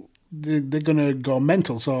they're going to go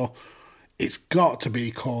mental. So it's got to be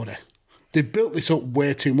Cody. They built this up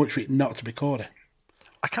way too much for it not to be Cody.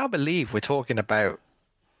 I can't believe we're talking about,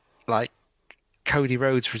 like, Cody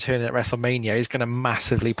Rhodes returning at WrestleMania is going to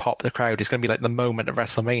massively pop the crowd. It's going to be like the moment of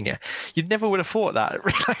WrestleMania. You never would have thought that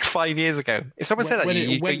like 5 years ago. If someone said that,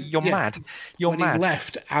 you're mad. You're mad. He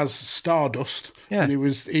left as Stardust, and he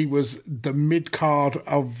was the mid card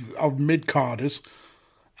of mid carders.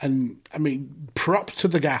 And I mean, props to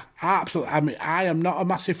the guy. Absolutely. I mean, I am not a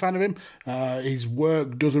massive fan of him. His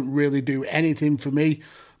work doesn't really do anything for me.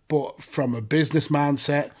 But from a business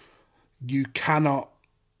mindset, you cannot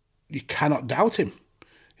doubt him.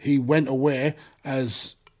 He went away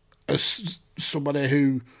as somebody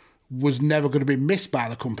who was never going to be missed by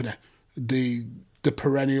the company, the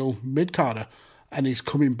perennial mid-carder, and he's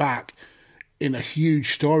coming back in a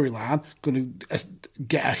huge storyline, going to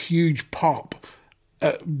get a huge pop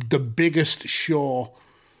at the biggest show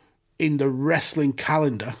in the wrestling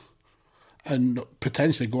calendar and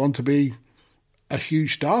potentially go on to be a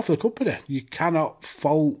huge star for the company. You cannot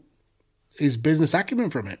fault his business acumen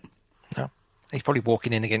from it. No. He's probably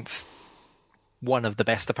walking in against one of the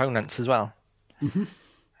best opponents as well. Mm-hmm.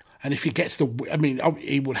 And if he gets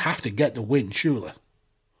he would have to get the win, surely.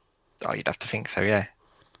 Oh, you'd have to think so, yeah.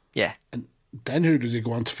 Yeah. And then who does he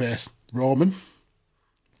go on to face? Roman?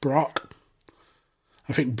 Brock?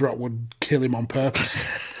 I think Brock would kill him on purpose.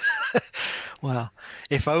 Well,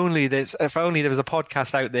 if only there was a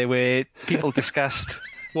podcast out there where people discussed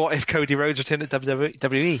what if Cody Rhodes returned to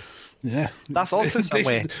WWE. Yeah, that's also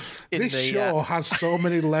somewhere. This show has so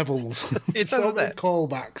many levels. It's so many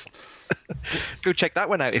callbacks. Go check that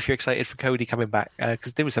one out if you're excited for Cody coming back,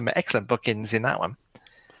 because there were some excellent bookings in that one.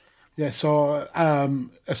 Yeah, so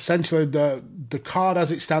essentially the card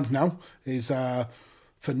as it stands now is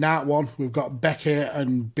for night one we've got Becky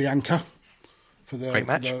and Bianca for the great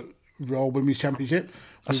match. For the Raw Women's Championship.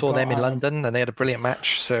 I saw them in London and they had a brilliant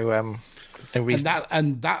match. So no reason.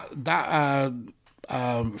 That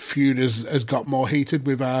feud has got more heated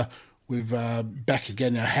with Becky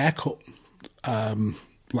getting her haircut. I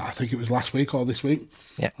think it was last week or this week.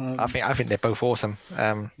 Yeah, I think they're both awesome.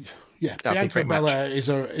 Yeah, Bianca Belair is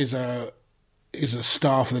a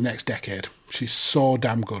star for the next decade. She's so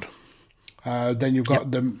damn good. Then you've got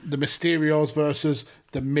the Mysterios versus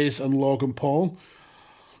the Miz and Logan Paul.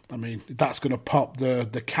 I mean, that's going to pop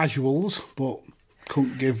the casuals, but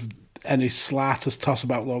couldn't give any slightest toss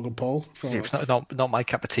about Logan Paul. So, it's not my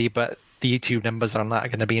cup of tea, but the YouTube numbers on that are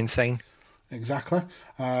going to be insane. Exactly.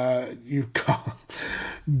 You've got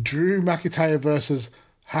Drew McIntyre versus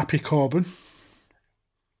Happy Corbin.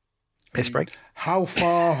 Piss break. How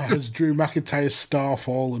far has Drew McIntyre's star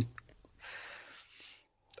fallen?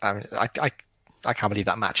 I mean, I can't believe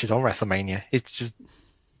that match is on WrestleMania. It's just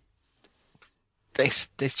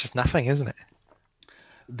it's just nothing, isn't it?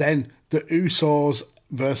 Then the Usos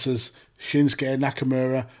versus Shinsuke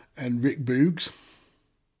Nakamura and Rick Boogs.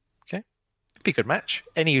 Okay, it'd be a good match.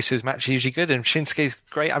 Any Usos match is usually good, and Shinsuke's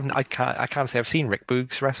great. I can't say I've seen Rick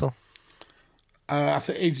Boogs wrestle. I've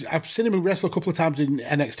seen him wrestle a couple of times in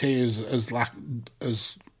NXT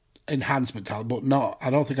as enhancement talent, but I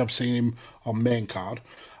don't think I've seen him on main card.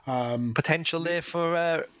 Potential there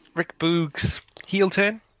for Rick Boogs' heel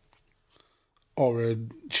turn? Or a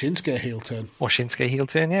Shinsuke heel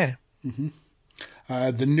turn. Yeah. Mm-hmm.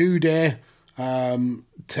 The New Day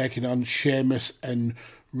taking on Sheamus and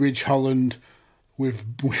Ridge Holland with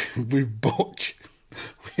Butch.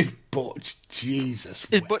 With Butch, Jesus.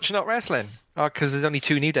 Is Butch not wrestling? Oh, because there's only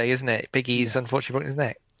 2 New Day, isn't it? Big E's unfortunately broken his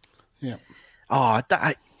neck. Yeah. Oh,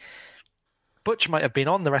 Butch might have been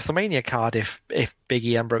on the WrestleMania card if Big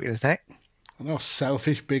E hadn't broken his neck. I know,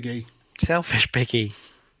 selfish Big E. Selfish Big E.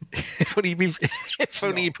 If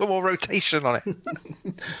only you put more rotation on it.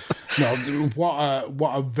 No,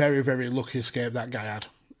 what a very, very lucky escape that guy had.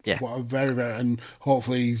 Yeah. What a very, very, and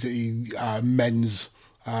hopefully he mends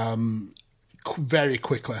very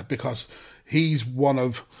quickly, because he's one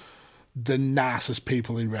of the nicest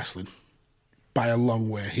people in wrestling by a long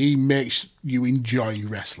way. He makes you enjoy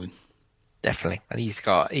wrestling. Definitely, and he's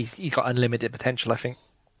got unlimited potential, I think.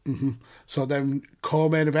 Mm-hmm. So then,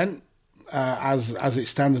 co-main event, as it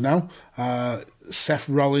stands now, Seth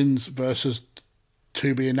Rollins versus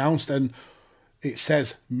to be announced, and it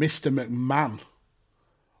says Mr. McMahon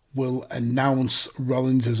will announce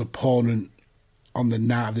Rollins' opponent on the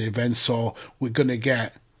night of the event. So we're going to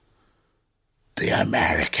get the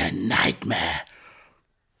American Nightmare,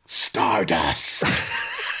 Stardust,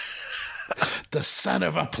 the son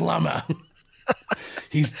of a plumber.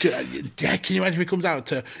 Can you imagine if he comes out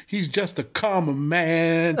to, he's just a common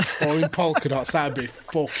man, or in polka dots? That'd be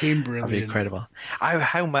fucking brilliant. That'd be incredible.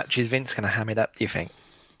 How much is Vince going to ham it up, do you think?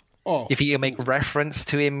 Oh, if you make reference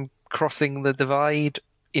to him crossing the divide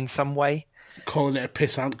in some way, calling it a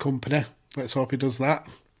pissant company. Let's hope he does that.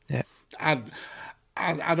 Yeah.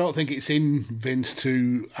 I don't think it's in Vince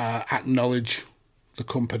to acknowledge the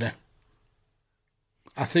company.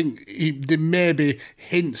 I think there may be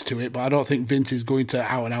hints to it, but I don't think Vince is going to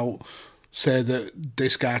out and out say that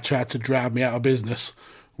this guy tried to drive me out of business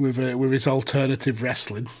with his alternative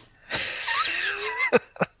wrestling.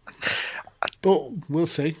 But we'll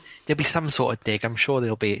see. There'll be some sort of dig. I'm sure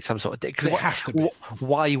there'll be some sort of dig. It has to be.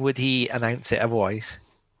 Why would he announce it otherwise?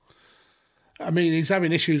 I mean, he's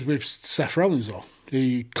having issues with Seth Rollins, though.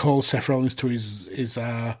 He called Seth Rollins to his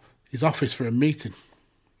office for a meeting.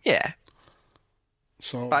 Yeah.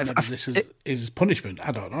 So maybe this is his punishment.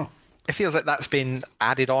 I don't know. It feels like that's been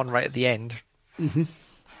added on right at the end Mm-hmm.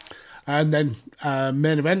 And then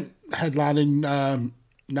main event, headlining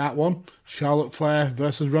Night 1, Charlotte Flair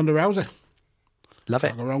versus Ronda Rousey. Love it.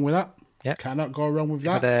 Can't go wrong with that. Yeah. Cannot go wrong with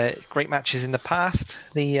that. Had great matches in the past.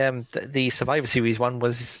 The Survivor Series one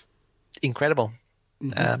was incredible.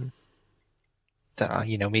 Mm-hmm.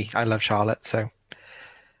 You know me, I love Charlotte, so.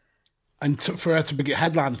 And for her to be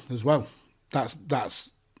headline as well,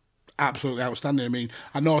 that's absolutely outstanding. I mean,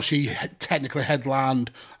 I know she technically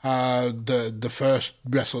headlined the first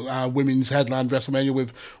women's headlined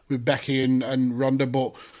WrestleMania with Becky and Ronda,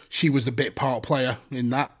 but she was the bit part player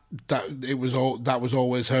in that. That was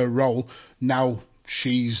always her role. Now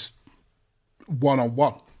she's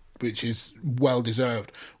one-on-one, which is well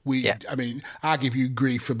deserved. I mean, I give you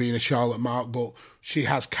grief for being a Charlotte mark, but she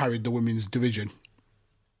has carried the women's division,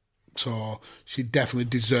 so she definitely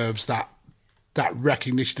deserves that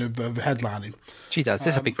recognition of headlining. She does.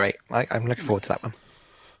 This will be great. I'm looking forward to that one.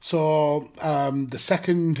 So the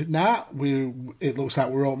second night, it looks like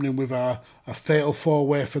we're opening with a fatal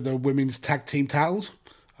four-way for the women's tag team titles.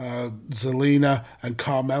 Zelina and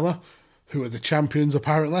Carmella, who are the champions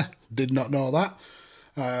apparently. Did not know that.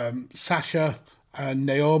 Sasha and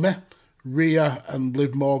Naomi, Rhea and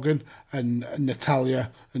Liv Morgan, and Natalya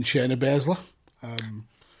and Shayna Baszler.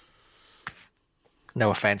 No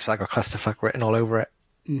offence, but I got clusterfuck written all over it.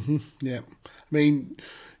 Mm-hmm, yeah. I mean,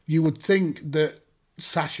 you would think that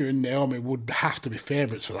Sasha and Naomi would have to be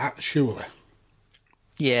favourites for that, surely.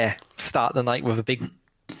 Yeah, start the night with a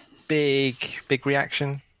big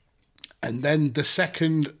reaction. And then the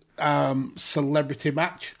second celebrity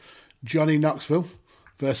match, Johnny Knoxville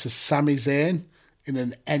versus Sami Zayn in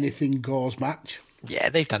an anything goes match. Yeah,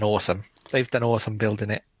 they've done awesome. They've done awesome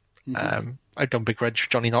building it. Mm-hmm. I don't begrudge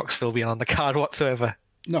Johnny Knoxville being on the card whatsoever.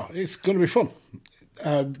 No, it's going to be fun.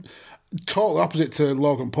 Total opposite to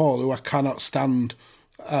Logan Paul, who I cannot stand.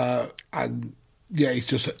 And yeah,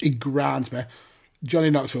 he grinds me.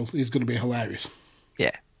 Johnny Knoxville is going to be hilarious.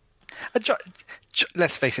 Yeah.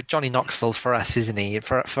 Let's face it, Johnny Knoxville's for us, isn't he?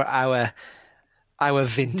 For our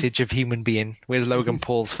vintage of human being. Whereas Logan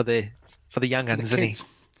Paul's for the young uns, isn't he?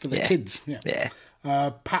 For the kids, yeah. Yeah.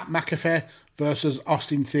 Pat McAfee versus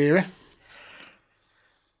Austin Theory.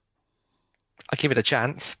 I'll give it a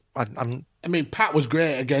chance. I mean, Pat was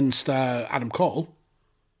great against Adam Cole.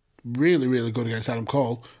 Really, really good against Adam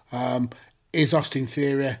Cole. Is Austin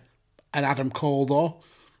Theory an Adam Cole, though?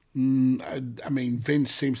 I mean,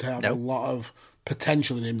 Vince seems to have a lot of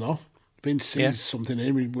potential in him, though. Vince sees something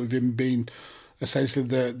in him, with him being essentially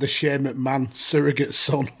the Shane McMahon surrogate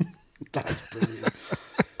son. That's brilliant.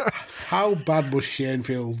 How bad must Shane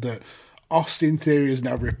feel that Austin Theory has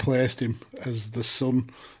now replaced him as the son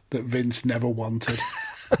that Vince never wanted?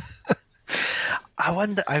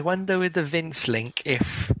 I wonder with the Vince link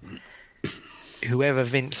if whoever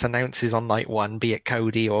Vince announces on night one, be it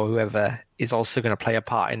Cody or whoever, is also going to play a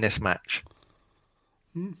part in this match.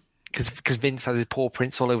 Because Vince has his paw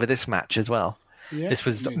prints all over this match as well. Yeah, this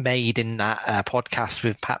was made in that podcast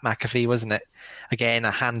with Pat McAfee, wasn't it? Again,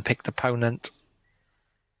 a hand-picked opponent.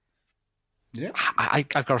 Yeah, I've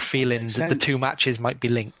got a feeling that the two matches might be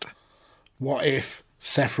linked. What if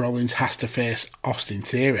Seth Rollins has to face Austin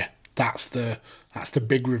Theory? That's the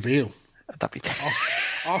big reveal. That'd be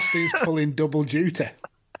Austin's pulling double duty.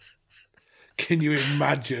 Can you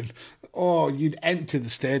imagine? Oh, you'd empty the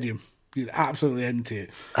stadium. You'd absolutely empty it.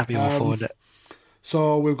 I'd be all for it.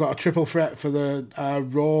 So we've got a triple threat for the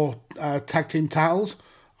Raw tag team titles.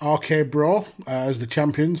 RK Bro as the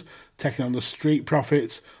champions, taking on the Street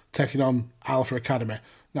Profits, taking on Alpha Academy.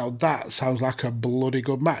 Now that sounds like a bloody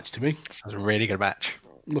good match to me. Sounds a really good match.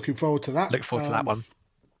 Looking forward to that. Look forward to that one.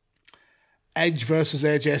 Edge versus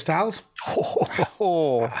AJ Styles. Come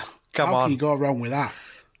on. How can you go wrong with that?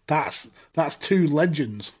 That's two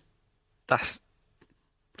legends. That's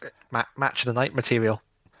match of the night material.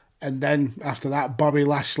 And then after that, Bobby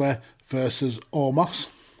Lashley versus Omos.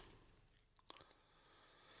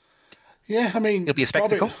 Yeah, I mean, it'll be a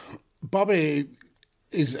spectacle. Bobby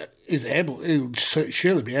is able. He'll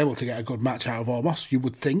surely be able to get a good match out of Omos. You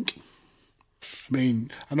would think. I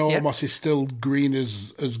mean, I know Omos is still green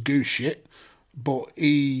as goose shit, but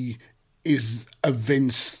he is a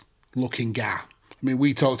Vince-looking guy. I mean,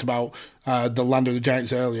 we talked about the Land of the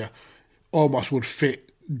Giants earlier. Omos would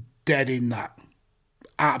fit dead in that.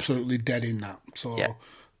 Absolutely dead in that. So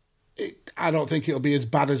I don't think it'll be as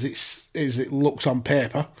bad as it looks on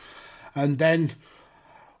paper. And then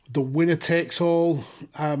the winner takes all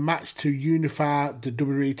match to unify the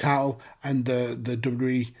WWE title and the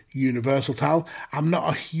WWE Universal title. I'm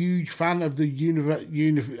not a huge fan of the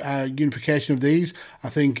unification of these. I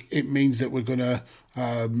think it means that we're gonna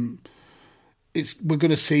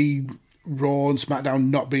see Raw and SmackDown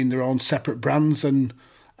not being their own separate brands, and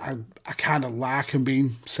I kind of like them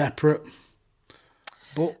being separate.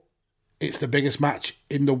 But it's the biggest match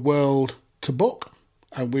in the world to book,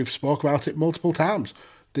 and we've spoke about it multiple times.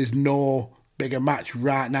 There's no bigger match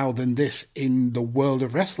right now than this in the world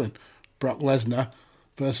of wrestling. Brock Lesnar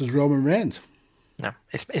versus Roman Reigns. No,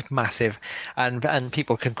 it's massive, and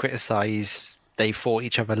people can criticise they fought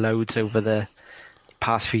each other loads over the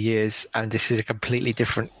past few years, and this is a completely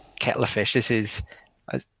different kettle of fish. This is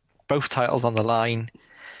both titles on the line.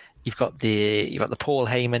 You've got the Paul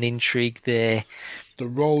Heyman intrigue there. The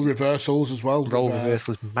role reversals as well. Role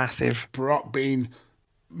reversals massive. Brock being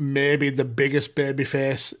maybe the biggest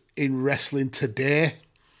babyface in wrestling today.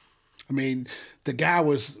 I mean, the guy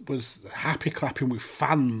was happy clapping with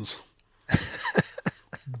fans.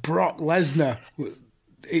 Brock Lesnar,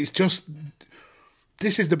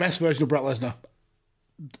 this is the best version of Brock Lesnar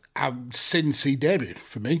since he debuted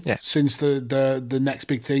for me. Yeah. Since the next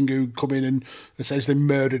big thing who come in and essentially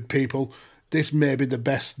murdered people. This may be the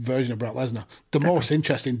best version of Brock Lesnar. Most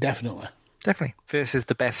interesting, definitely. Definitely. Versus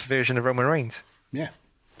the best version of Roman Reigns. Yeah.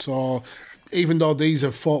 So even though these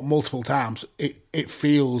have fought multiple times, it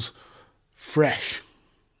feels fresh.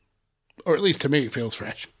 Or at least to me, it feels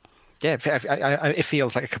fresh. Yeah, it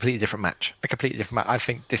feels like a completely different match. I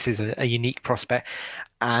think this is a unique prospect.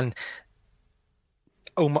 And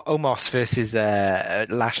Omos versus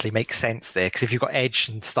Lashley makes sense there, because if you've got Edge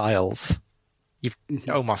and Styles,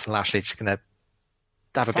 Omos and Lashley are just going to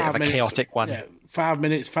have a bit of a chaotic one. Yeah, 10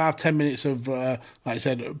 minutes of, like I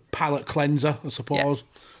said, palate cleanser, I suppose,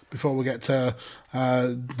 before we get to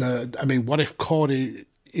what if Cody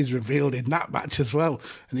is revealed in that match as well,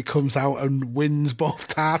 and he comes out and wins both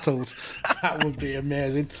titles? That would be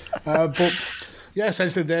amazing. But yeah,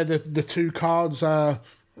 essentially they're the two cards that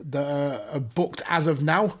are booked as of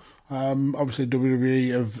now. Obviously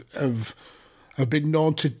WWE have been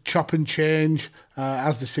known to chop and change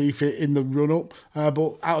as they see fit in the run up.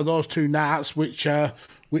 But out of those two nights, which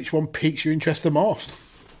one piques your interest the most?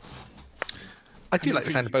 I do like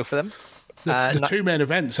the sound of both of them. The two main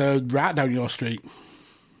events are right down your street.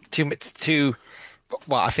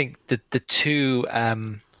 Well, I think the two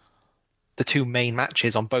main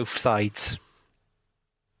matches on both sides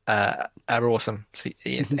are awesome. So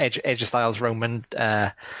Edge Styles, Roman,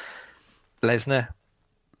 Lesnar,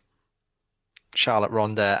 Charlotte,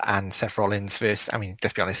 Ronda, and Seth Rollins versus,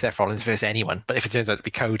 let's be honest, Seth Rollins versus anyone. But if it turns out to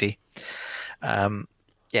be Cody, they're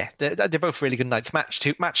both really good nights. Match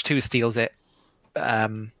two steals it, but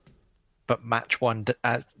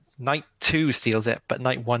night two steals it. But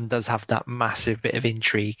night one does have that massive bit of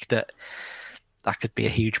intrigue that could be a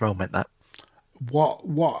huge moment. That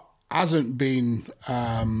what hasn't been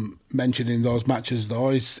mentioned in those matches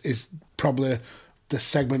though is probably the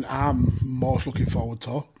segment I'm most looking forward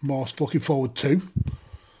to.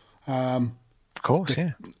 Of course,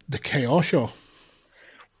 the KO show.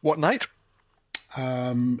 What night?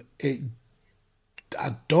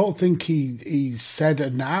 I don't think he said a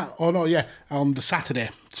night. Oh no, yeah, on the Saturday.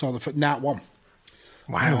 So the night one.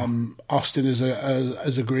 Wow. Austin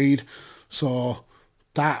has agreed. So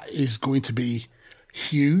that is going to be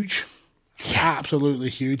huge. Yeah. Absolutely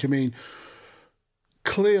huge. I mean,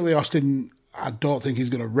 clearly Austin, I don't think he's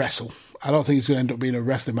going to wrestle. I don't think it's going to end up being a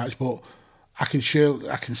wrestling match, but I can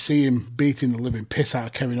see him beating the living piss out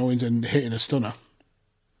of Kevin Owens and hitting a stunner.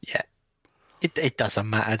 Yeah. It doesn't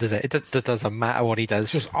matter, does it? It doesn't matter what he does.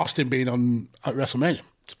 It's just Austin being at WrestleMania.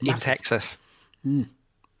 In Texas.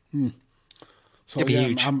 So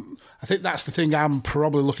I think that's the thing I'm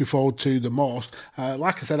probably looking forward to the most.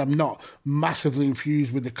 Like I said, I'm not massively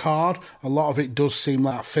infused with the card. A lot of it does seem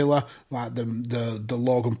like filler, like the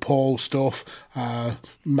Logan Paul stuff,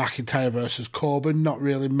 McIntyre versus Corbin. Not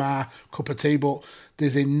really my cup of tea, but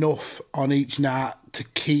there's enough on each night to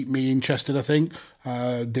keep me interested, I think.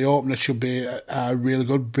 The opener should be really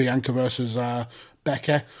good. Bianca versus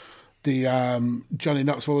Becky. The Johnny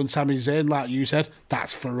Knoxville and Sami Zayn, like you said,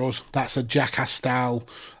 that's for us. That's a Jackass style,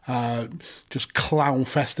 just clown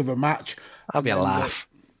fest of a match. That'll be a laugh.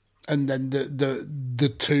 And then the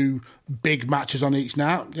two big matches on each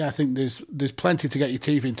night. Yeah, I think there's plenty to get your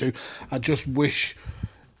teeth into. I just wish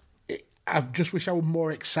I was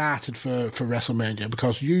more excited for WrestleMania,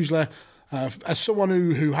 because usually, as someone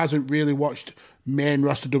who hasn't really watched main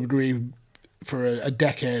roster WWE for a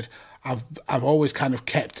decade, I've always kind of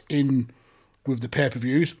kept in with the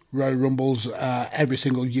pay-per-views. Royal Rumbles every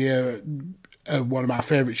single year, one of my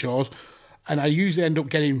favourite shows, and I usually end up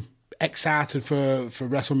getting excited for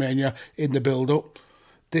WrestleMania in the build-up.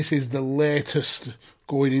 This is the latest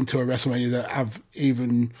going into a WrestleMania that I've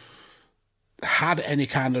even had any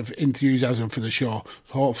kind of enthusiasm for the show.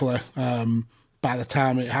 Hopefully, by the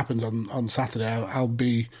time it happens on Saturday, I'll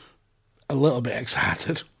be a little bit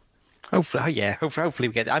excited. Hopefully, yeah. Hopefully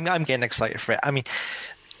we get it. I'm getting excited for it. I mean,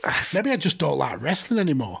 maybe I just don't like wrestling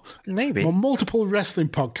anymore. Maybe. I'm on multiple wrestling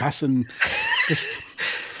podcasts and just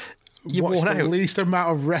watch the least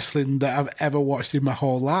amount of wrestling that I've ever watched in my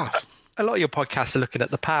whole life. A lot of your podcasts are looking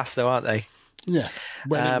at the past, though, aren't they? Yeah.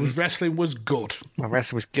 When wrestling was good. When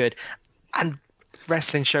wrestling was good. And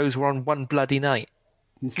wrestling shows were on one bloody night.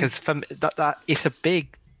 Because that it's a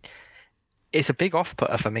big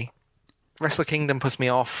off-putter for me. Wrestle Kingdom puts me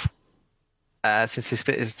off since they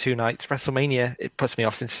split into 2 nights. WrestleMania, it puts me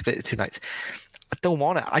off since they split into 2 nights. I don't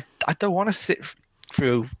want it. I don't want to sit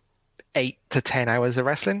through 8 to 10 hours of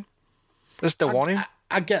wrestling. I just don't want to.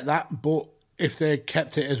 I get that, but if they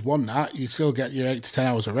kept it as one night, you'd still get your 8 to 10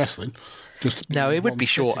 hours of wrestling. No, it would be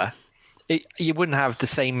shorter. You wouldn't have the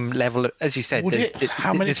same level, as you said.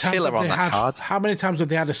 There's filler on that card. How many times have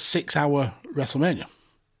they had a 6-hour WrestleMania?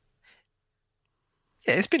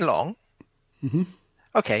 Yeah, it's been long. Mm-hmm.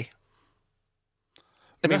 Okay.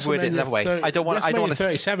 Let me word it another way. I don't want to.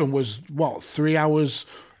 37 was what, 3 hours,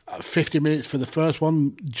 50 minutes for the first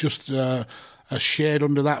one, just a shade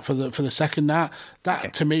under that for the second night.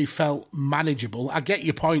 That to me felt manageable. I get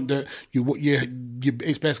your point that you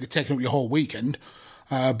it's basically taking up your whole weekend,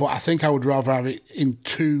 but I think I would rather have it in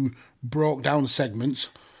 2 broke down segments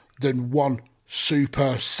than one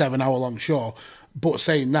super 7-hour long show. But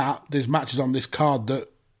saying that, there's matches on this card that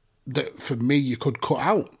for me you could cut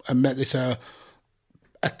out and make this a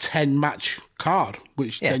 10-match card,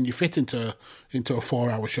 which then you fit into a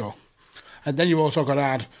 4-hour show. And then you've also got to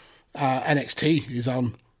add NXT is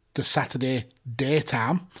on the Saturday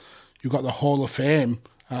daytime. You've got the Hall of Fame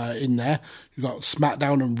in there. You've got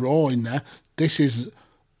SmackDown and Raw in there. This is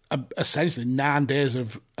essentially 9 days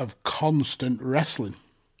of constant wrestling.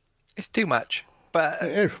 It's too much.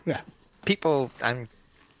 But people, and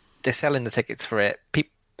they're selling the tickets for it.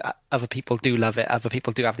 Other people do love it. Other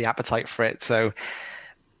people do have the appetite for it. So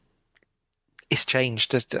it's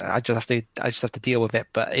changed. I just have to deal with it.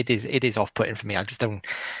 But it is off-putting for me. I just don't.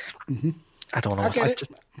 Mm-hmm. I don't know. I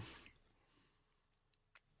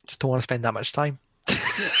just don't want to spend that much time.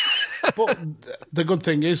 But the good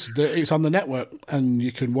thing is that it's on the network and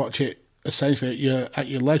you can watch it essentially at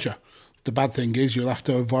your leisure. The bad thing is you'll have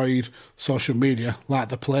to avoid social media like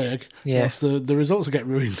the plague. Yeah. Else the results will get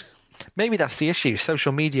ruined. Maybe that's the issue.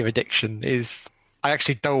 Social media addiction is I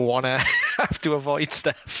actually don't want to have to avoid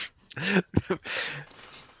stuff.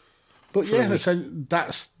 But yeah,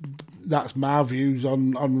 that's my views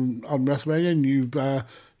on WrestleMania, and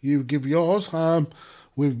you give yours.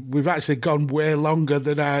 We've actually gone way longer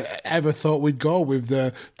than I ever thought we'd go with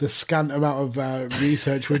the scant amount of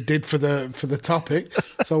research we did for the topic.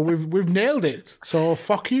 So we've nailed it. So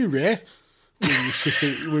fuck you, Ray,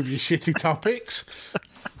 with your shitty topics.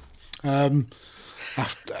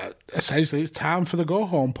 Essentially, it's time for the go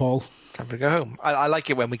home, Paul. Time to go home. I like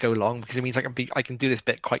it when we go long because it means I can do this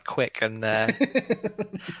bit quite quick, and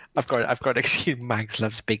I've got to excuse Mags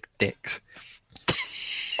loves big dicks.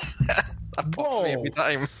 That pops me every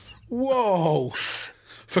time. Whoa!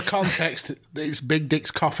 For context, it's Big Dick's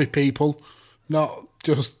Coffee, people. Not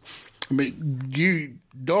just. I mean, you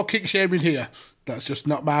no kick shaming here. That's just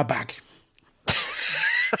not my bag.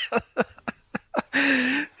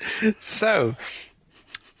 So,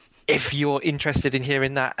 if you're interested in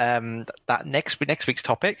hearing that next week's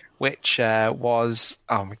topic, which was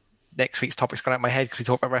next week's topic's gone out of my head because we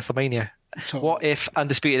talked about WrestleMania. What if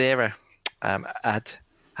Undisputed Era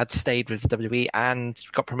had stayed with WWE and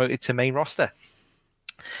got promoted to main roster?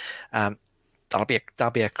 That'll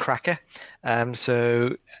be a cracker. So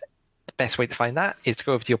the best way to find that is to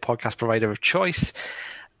go over to your podcast provider of choice,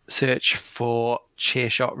 search for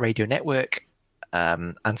Chairshot Radio Network,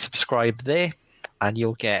 and subscribe there, and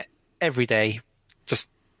you'll get every day just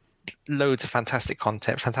loads of fantastic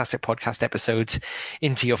content, fantastic podcast episodes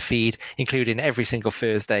into your feed, including every single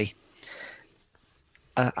Thursday.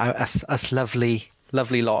 Us lovely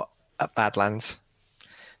lot at Badlands.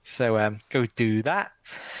 So go do that.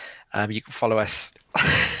 You can follow us.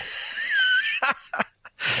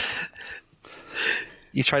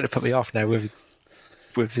 He's trying to put me off now with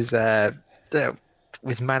his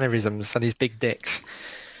with mannerisms and his big dicks.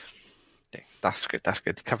 That's good.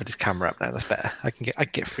 He covered his camera up now. That's better. I can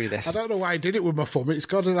get through this. I don't know why I did it with my thumb. It's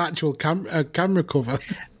got an actual camera cover.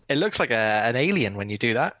 It looks like an alien when you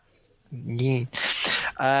do that. Yeah.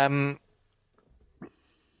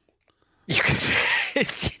 You can,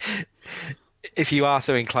 if you are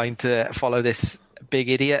so inclined to follow this Big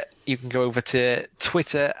Idiot. You can go over to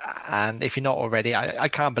Twitter, and if you're not already, I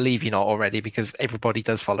can't believe you're not already, because everybody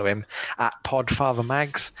does follow him at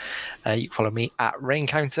PodFatherMags. You can follow me at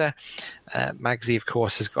Raincounter. Magsy, of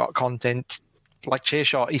course, has got content like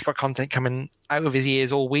Chairshot. He's got content coming out of his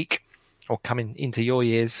ears all week, or coming into your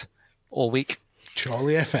ears all week.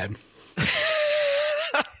 Charlie FM.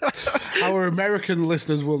 Our American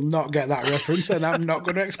listeners will not get that reference, and I'm not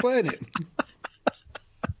going to explain it.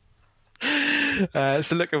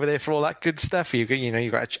 So look over there for all that good stuff. You've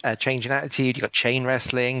got a Change in Attitude, you've got Chain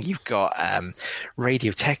Wrestling, you've got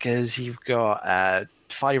Radio Techers, you've got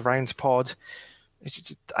 5 Rounds Pod.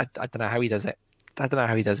 I don't know how he does it. I don't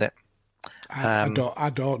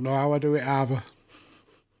know how I do it either.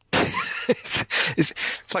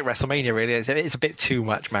 It's like WrestleMania, really. It's a bit too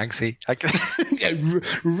much, Magsy.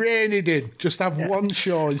 Rein it in. Just have one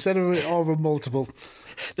show instead of it over multiple.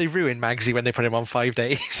 They ruined Magsy when they put him on 5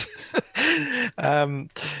 days.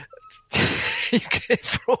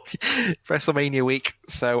 WrestleMania week.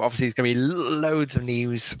 So obviously there's going to be loads of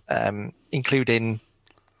news, including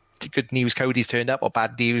good news Cody's turned up, or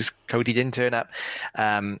bad news Cody didn't turn up.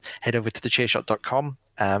 Head over to thechairshot.com,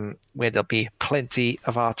 where there'll be plenty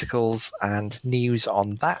of articles and news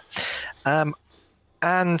on that.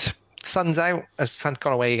 And Sun's out. Sun's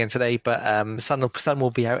gone away again today, but Sun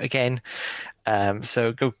will be out again.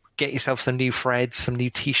 So go get yourself some new threads, some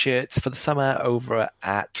new t-shirts for the summer over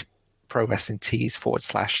at Pro Wrestling Tees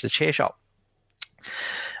 /The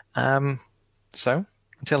Chairshot. So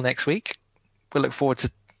until next week, we'll look forward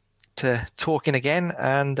to talking again.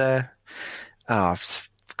 And I've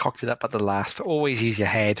cocked it up at the last. Always use your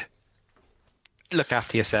head. Look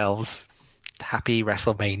after yourselves. Happy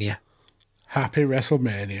WrestleMania. Happy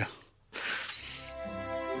WrestleMania.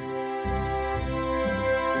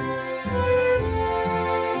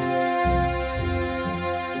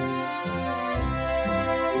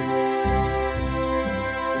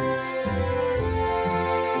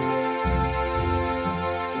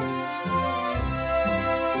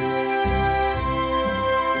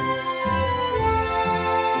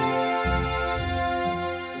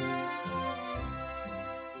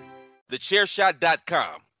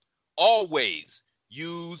 TheChairShot.com. Always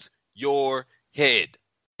use your head.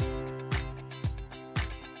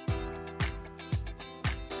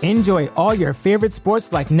 Enjoy all your favorite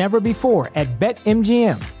sports like never before at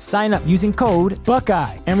BetMGM. Sign up using code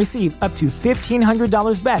Buckeye and receive up to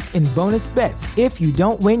 $1,500 back in bonus bets if you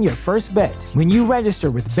don't win your first bet. When you register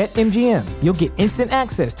with BetMGM, you'll get instant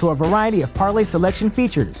access to a variety of parlay selection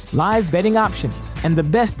features, live betting options, and the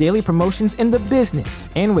best daily promotions in the business.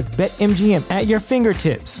 And with BetMGM at your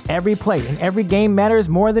fingertips, every play and every game matters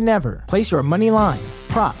more than ever. Place your money line,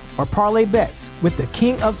 prop, or parlay bets with the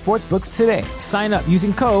king of sportsbooks today. Sign up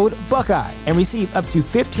using code Buckeye and receive up to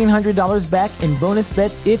 $1,500 back in bonus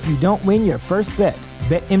bets if you don't win your first bet.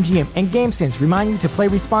 BetMGM and GameSense remind you to play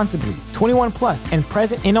responsibly. 21 plus and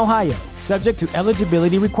present in Ohio, subject to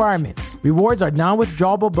eligibility requirements. Rewards are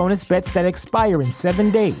non-withdrawable bonus bets that expire in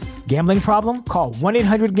 7 days. Gambling problem? Call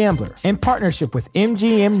 1-800-GAMBLER. In partnership with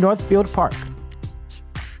MGM Northfield Park.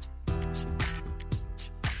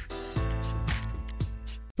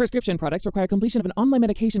 Prescription products require completion of an online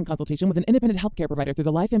medication consultation with an independent healthcare provider through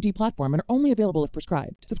the LifeMD platform and are only available if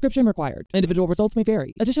prescribed. Subscription required. Individual results may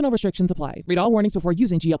vary. Additional restrictions apply. Read all warnings before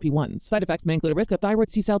using GLP-1s. Side effects may include a risk of thyroid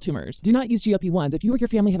C-cell tumors. Do not use GLP-1s if you or your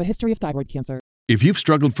family have a history of thyroid cancer. If you've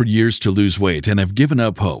struggled for years to lose weight and have given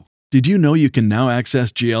up hope, did you know you can now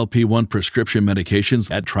access GLP-1 prescription medications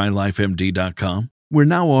at TryLifeMD.com? We're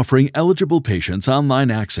now offering eligible patients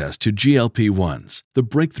online access to GLP-1s, the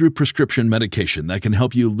breakthrough prescription medication that can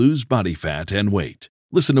help you lose body fat and weight.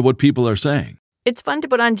 Listen to what people are saying. It's fun to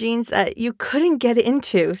put on jeans that you couldn't get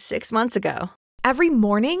into 6 months ago. Every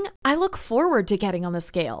morning, I look forward to getting on the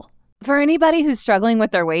scale. For anybody who's struggling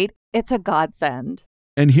with their weight, it's a godsend.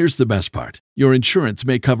 And here's the best part. Your insurance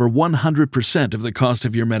may cover 100% of the cost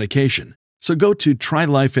of your medication. So go to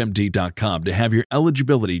TryLifeMD.com to have your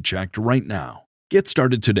eligibility checked right now. Get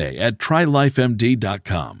started today at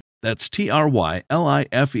TryLifeMD.com. That's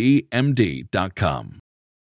TryLifeMD.com.